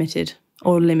word limited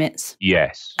or limits.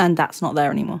 Yes. And that's not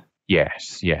there anymore.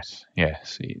 Yes. Yeah.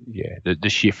 The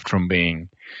shift from being,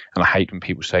 and I hate when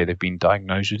people say they've been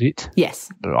diagnosed with it.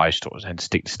 Yes. But I just thought to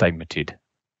stick to stigmatized.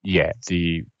 Yeah,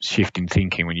 the shift in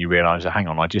thinking when you realise, hang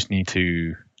on, I just need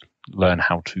to learn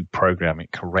how to program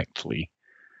it correctly,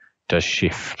 does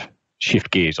shift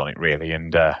gears on it really,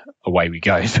 and away we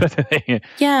go.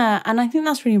 Yeah, and I think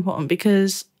that's really important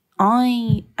because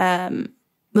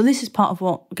this is part of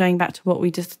what, going back to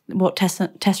what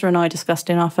Tessa and I discussed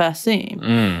in our first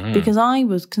Zoom, because I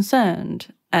was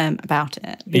concerned about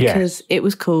it because it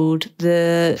was called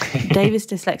the Davis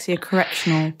Dyslexia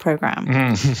Correctional Program.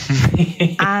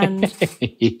 And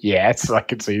yes, I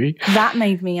can see that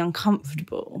made me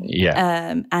uncomfortable.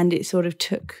 Yeah. And it sort of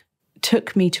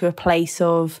took me to a place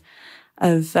of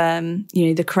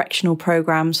the correctional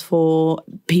programs for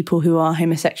people who are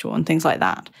homosexual and things like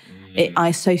that. I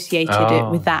associated it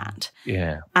with that.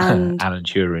 Yeah. And Alan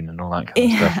Turing and all that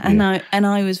kind of stuff. Yeah. And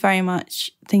I was very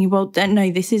much thinking, well, no,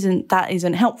 that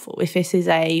isn't helpful. If this is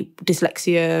a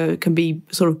dyslexia can be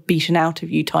sort of beaten out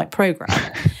of you type program.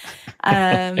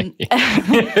 It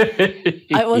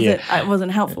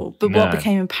wasn't helpful. But what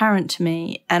became apparent to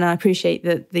me, and I appreciate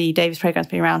that the Davis program's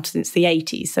been around since the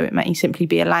 80s, so it may simply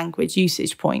be a language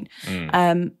usage point,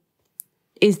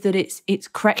 is that it's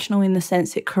correctional in the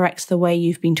sense it corrects the way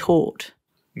you've been taught.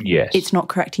 Yes. It's not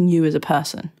correcting you as a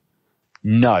person.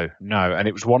 No. And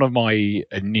it was one of my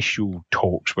initial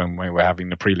talks when we were having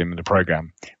the prelim of the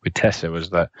program with Tessa, was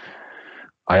that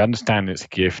I understand it's a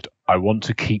gift. I want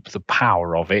to keep the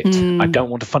power of it. I don't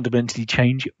want to fundamentally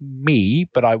change me,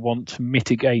 but I want to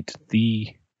mitigate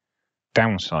the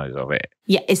downside of it.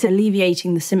 Yeah, it's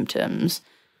alleviating the symptoms,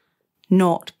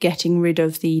 not getting rid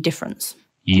of the difference.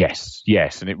 Yes.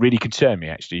 And it really concerned me,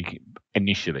 actually,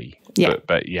 initially. Yeah.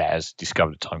 But as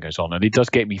discovered time goes on. And it does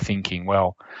get me thinking,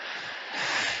 well,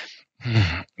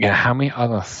 how many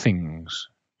other things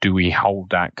do we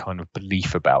hold that kind of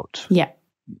belief about? Yeah.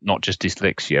 Not just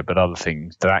dyslexia, but other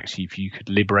things that actually, if you could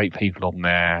liberate people on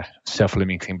their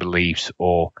self-limiting beliefs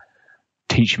or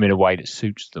teach them in a way that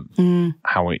suits them,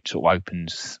 how it sort of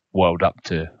opens the world up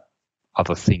to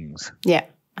other things. Yeah,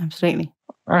 absolutely.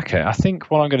 Okay, I think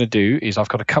what I'm going to do is I've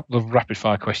got a couple of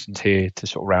rapid-fire questions here to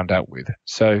sort of round out with.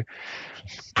 So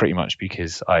pretty much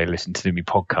because I listen to my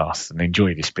podcasts and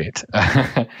enjoy this bit.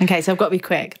 Okay, so I've got to be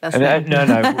quick. That's no,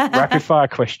 rapid-fire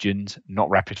questions, not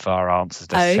rapid-fire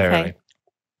answers necessarily. Okay.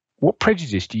 What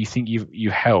prejudice do you think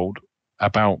you held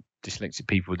about dyslexic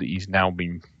people that you've now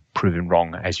been proven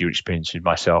wrong as you experienced with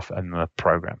myself and the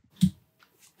program?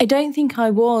 I don't think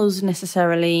I was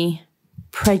necessarily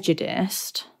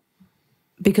prejudiced,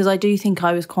 because I do think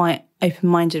I was quite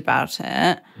open-minded about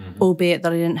it, albeit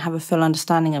that I didn't have a full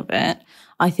understanding of it.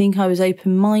 I think I was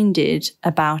open-minded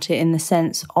about it in the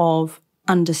sense of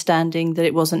understanding that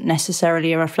it wasn't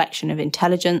necessarily a reflection of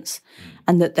intelligence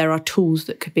and that there are tools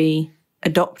that could be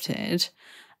adopted.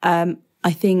 I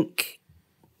think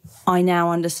I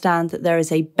now understand that there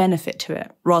is a benefit to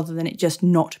it rather than it just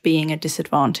not being a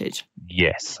disadvantage.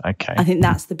 Yes, okay. I think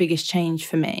that's the biggest change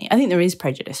for me. I think there is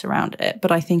prejudice around it,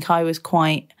 but I think I was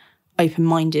quite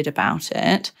open-minded about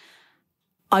it.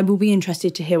 I will be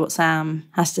interested to hear what Sam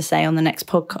has to say on the next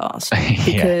podcast,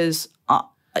 because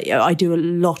I do a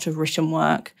lot of written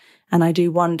work, and I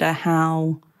do wonder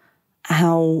how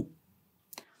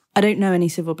I don't know any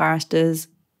civil barristers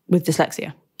with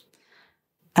dyslexia.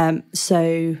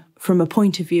 So from a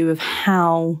point of view of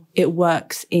how it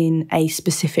works in a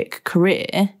specific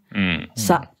career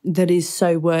that is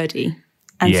so wordy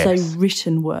and so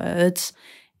written words,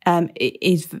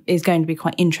 is going to be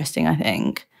quite interesting, I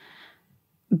think,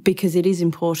 because it is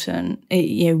important.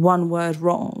 One word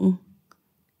wrong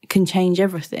can change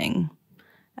everything.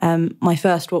 My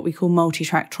first, what we call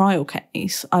multi-track trial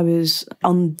case, I was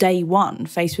on day one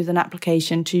faced with an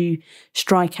application to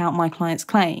strike out my client's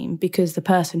claim because the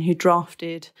person who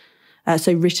drafted,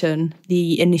 written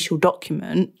the initial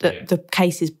document that the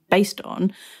case is based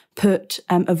on, put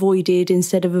avoided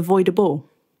instead of avoidable.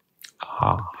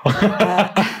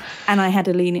 And I had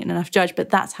a lenient enough judge, but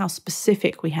that's how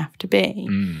specific we have to be.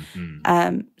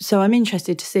 So I'm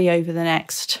interested to see over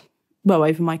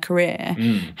my career,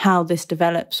 how this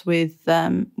develops with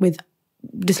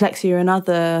dyslexia and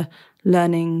other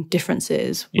learning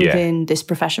differences within this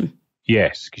profession.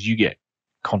 Yes, because you get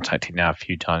contacted now a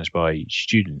few times by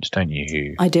students, don't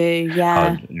you? I do,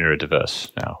 yeah. Are neurodiverse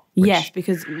now. Yes,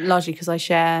 largely because I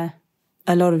share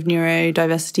a lot of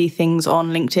neurodiversity things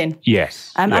on LinkedIn.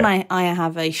 Yes. And I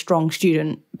have a strong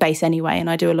student base anyway,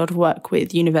 and I do a lot of work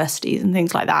with universities and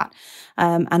things like that.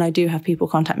 And I do have people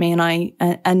contact me,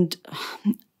 and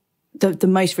the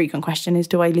most frequent question is,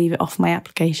 do I leave it off my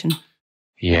application?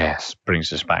 Yes,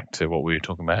 brings us back to what we were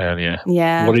talking about earlier.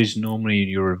 Yeah. What is normally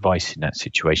your advice in that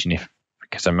situation?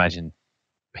 Because I imagine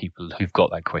people who've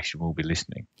got that question will be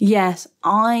listening. Yes,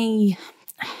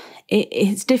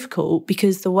 it's difficult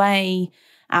because the way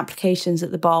applications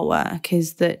at the bar work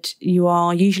is that you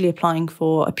are usually applying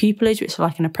for a pupillage, which is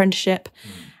like an apprenticeship,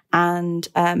 and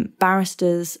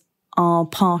barristers are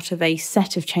part of a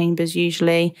set of chambers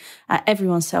usually.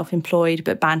 Everyone's self-employed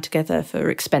but band together for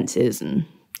expenses and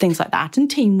things like that, and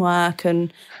teamwork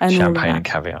and champagne and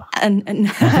caviar. And no,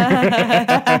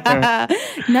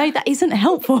 that isn't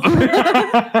helpful.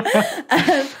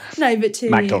 No, but to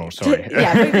McDonald's, sorry.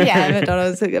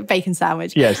 McDonald's, a bacon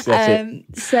sandwich. Yes, that's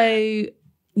it. So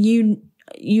you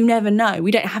never know.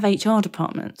 We don't have HR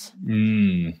departments.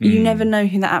 You never know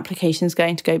who that application is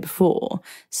going to go before.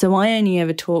 So I only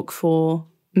ever talk for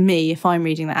me if I'm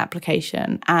reading that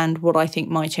application and what I think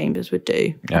my chambers would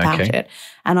do about it.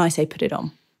 And I say put it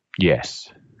on. Yes.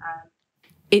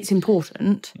 It's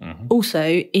important.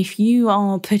 Also, if you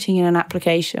are putting in an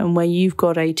application where you've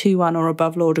got a 2-1 or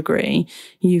above law degree,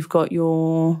 you've got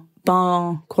your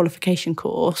bar qualification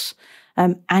course,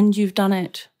 and you've done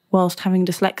it whilst having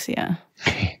dyslexia.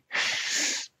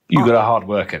 You've got a hard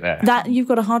worker there. That you've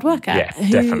got a hard worker. Yeah,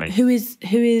 definitely. Who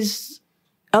is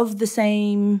of the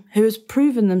same, who has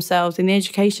proven themselves in the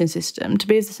education system to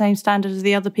be of the same standard as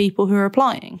the other people who are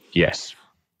applying. Yes.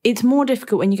 It's more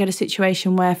difficult when you get a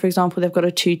situation where, for example, they've got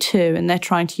a 2-2 and they're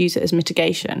trying to use it as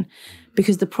mitigation,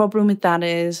 because the problem with that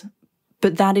is,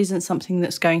 but that isn't something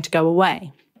that's going to go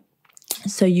away.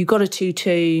 So you got a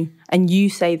 2-2 and you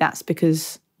say that's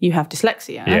because you have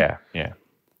dyslexia. Yeah.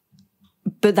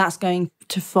 But that's going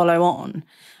to follow on.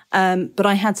 But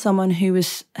I had someone who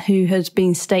has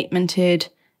been statemented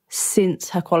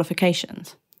since her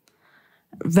qualifications,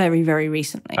 very, very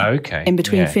recently. Okay. In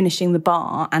between finishing the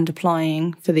bar and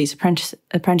applying for these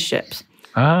apprenticeships.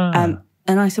 And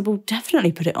I said, well,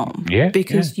 definitely put it on. Yeah.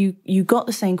 Because you got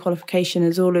the same qualification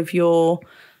as all of your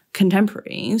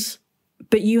contemporaries,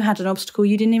 but you had an obstacle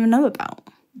you didn't even know about.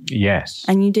 Yes.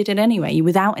 And you did it anyway,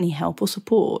 without any help or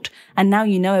support. And now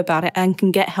you know about it and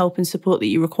can get help and support that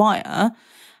you require.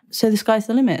 So the sky's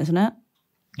the limit, isn't it?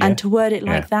 Yeah. And to word it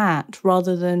like that,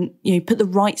 rather than, put the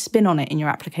right spin on it in your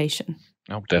application.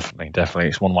 Oh, definitely.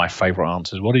 It's one of my favourite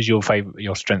answers. What is your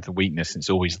strength and weakness? It's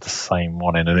always the same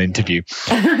one in an interview.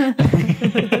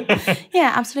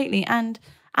 Yeah, absolutely. And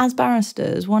as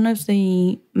barristers, one of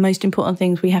the most important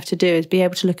things we have to do is be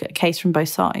able to look at a case from both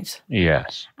sides.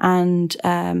 Yes. And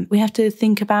we have to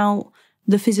think about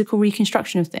the physical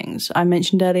reconstruction of things. I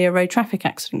mentioned earlier road traffic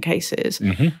accident cases,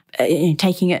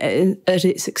 taking it at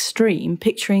its extreme,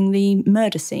 picturing the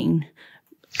murder scene.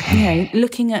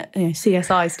 Looking at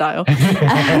CSI style,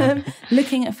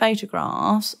 looking at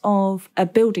photographs of a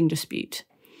building dispute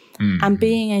and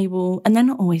being able, and they're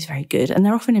not always very good, and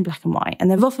they're often in black and white,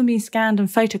 and they've often been scanned and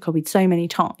photocopied so many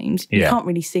times, you can't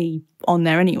really see on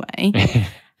there anyway.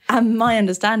 And my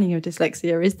understanding of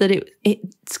dyslexia is that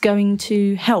it's going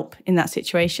to help in that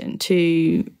situation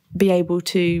to be able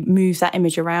to move that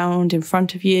image around in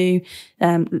front of you,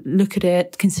 look at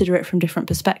it, consider it from different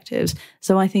perspectives.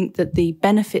 So I think that the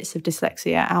benefits of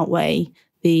dyslexia outweigh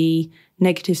the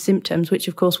negative symptoms, which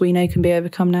of course we know can be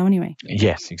overcome now anyway.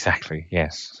 Yes, exactly.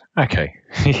 Yes. Okay.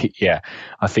 Yeah.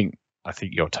 I think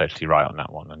you're totally right on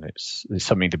that one. And it's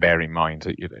something to bear in mind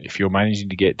that if you're managing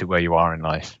to get to where you are in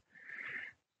life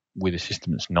with a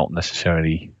system that's not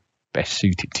necessarily best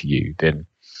suited to you, then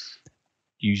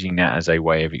using that as a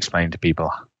way of explaining to people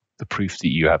the proof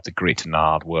that you have the grit and the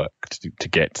hard work to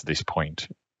get to this point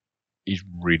is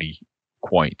really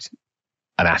quite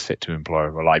an asset to employer,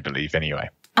 well, I believe anyway.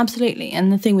 Absolutely.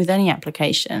 And the thing with any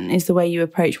application is the way you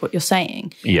approach what you're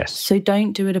saying. Yes. So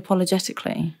don't do it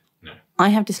apologetically. No. I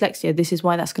have dyslexia. This is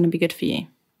why that's going to be good for you.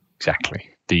 Exactly.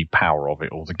 The power of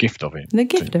it, or the gift of it. The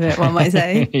gift of it, one might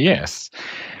say. Yes.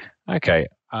 Okay.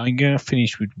 I'm going to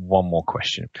finish with one more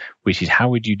question, which is, how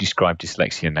would you describe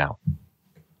dyslexia now?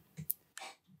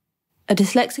 A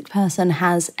dyslexic person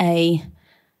has a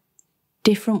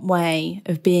different way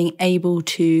of being able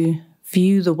to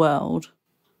view the world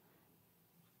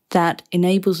that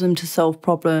enables them to solve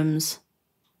problems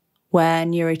where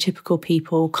neurotypical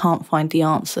people can't find the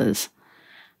answers.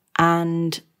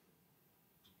 And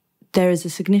there is a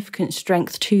significant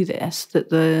strength to this that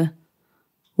the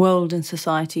world and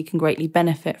society can greatly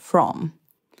benefit from.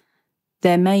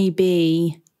 There may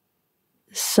be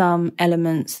some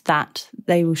elements that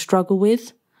they will struggle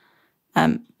with,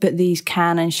 but these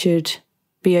can and should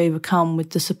be overcome with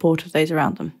the support of those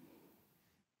around them.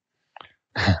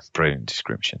 Brilliant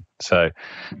description. So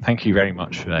thank you very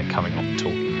much for coming on and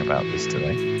talking about this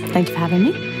today. Thank you for having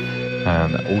me.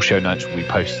 All show notes will be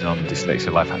posted on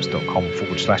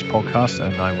dyslexialifehacks.com/podcast,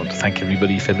 and I want to thank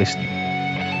everybody for listening.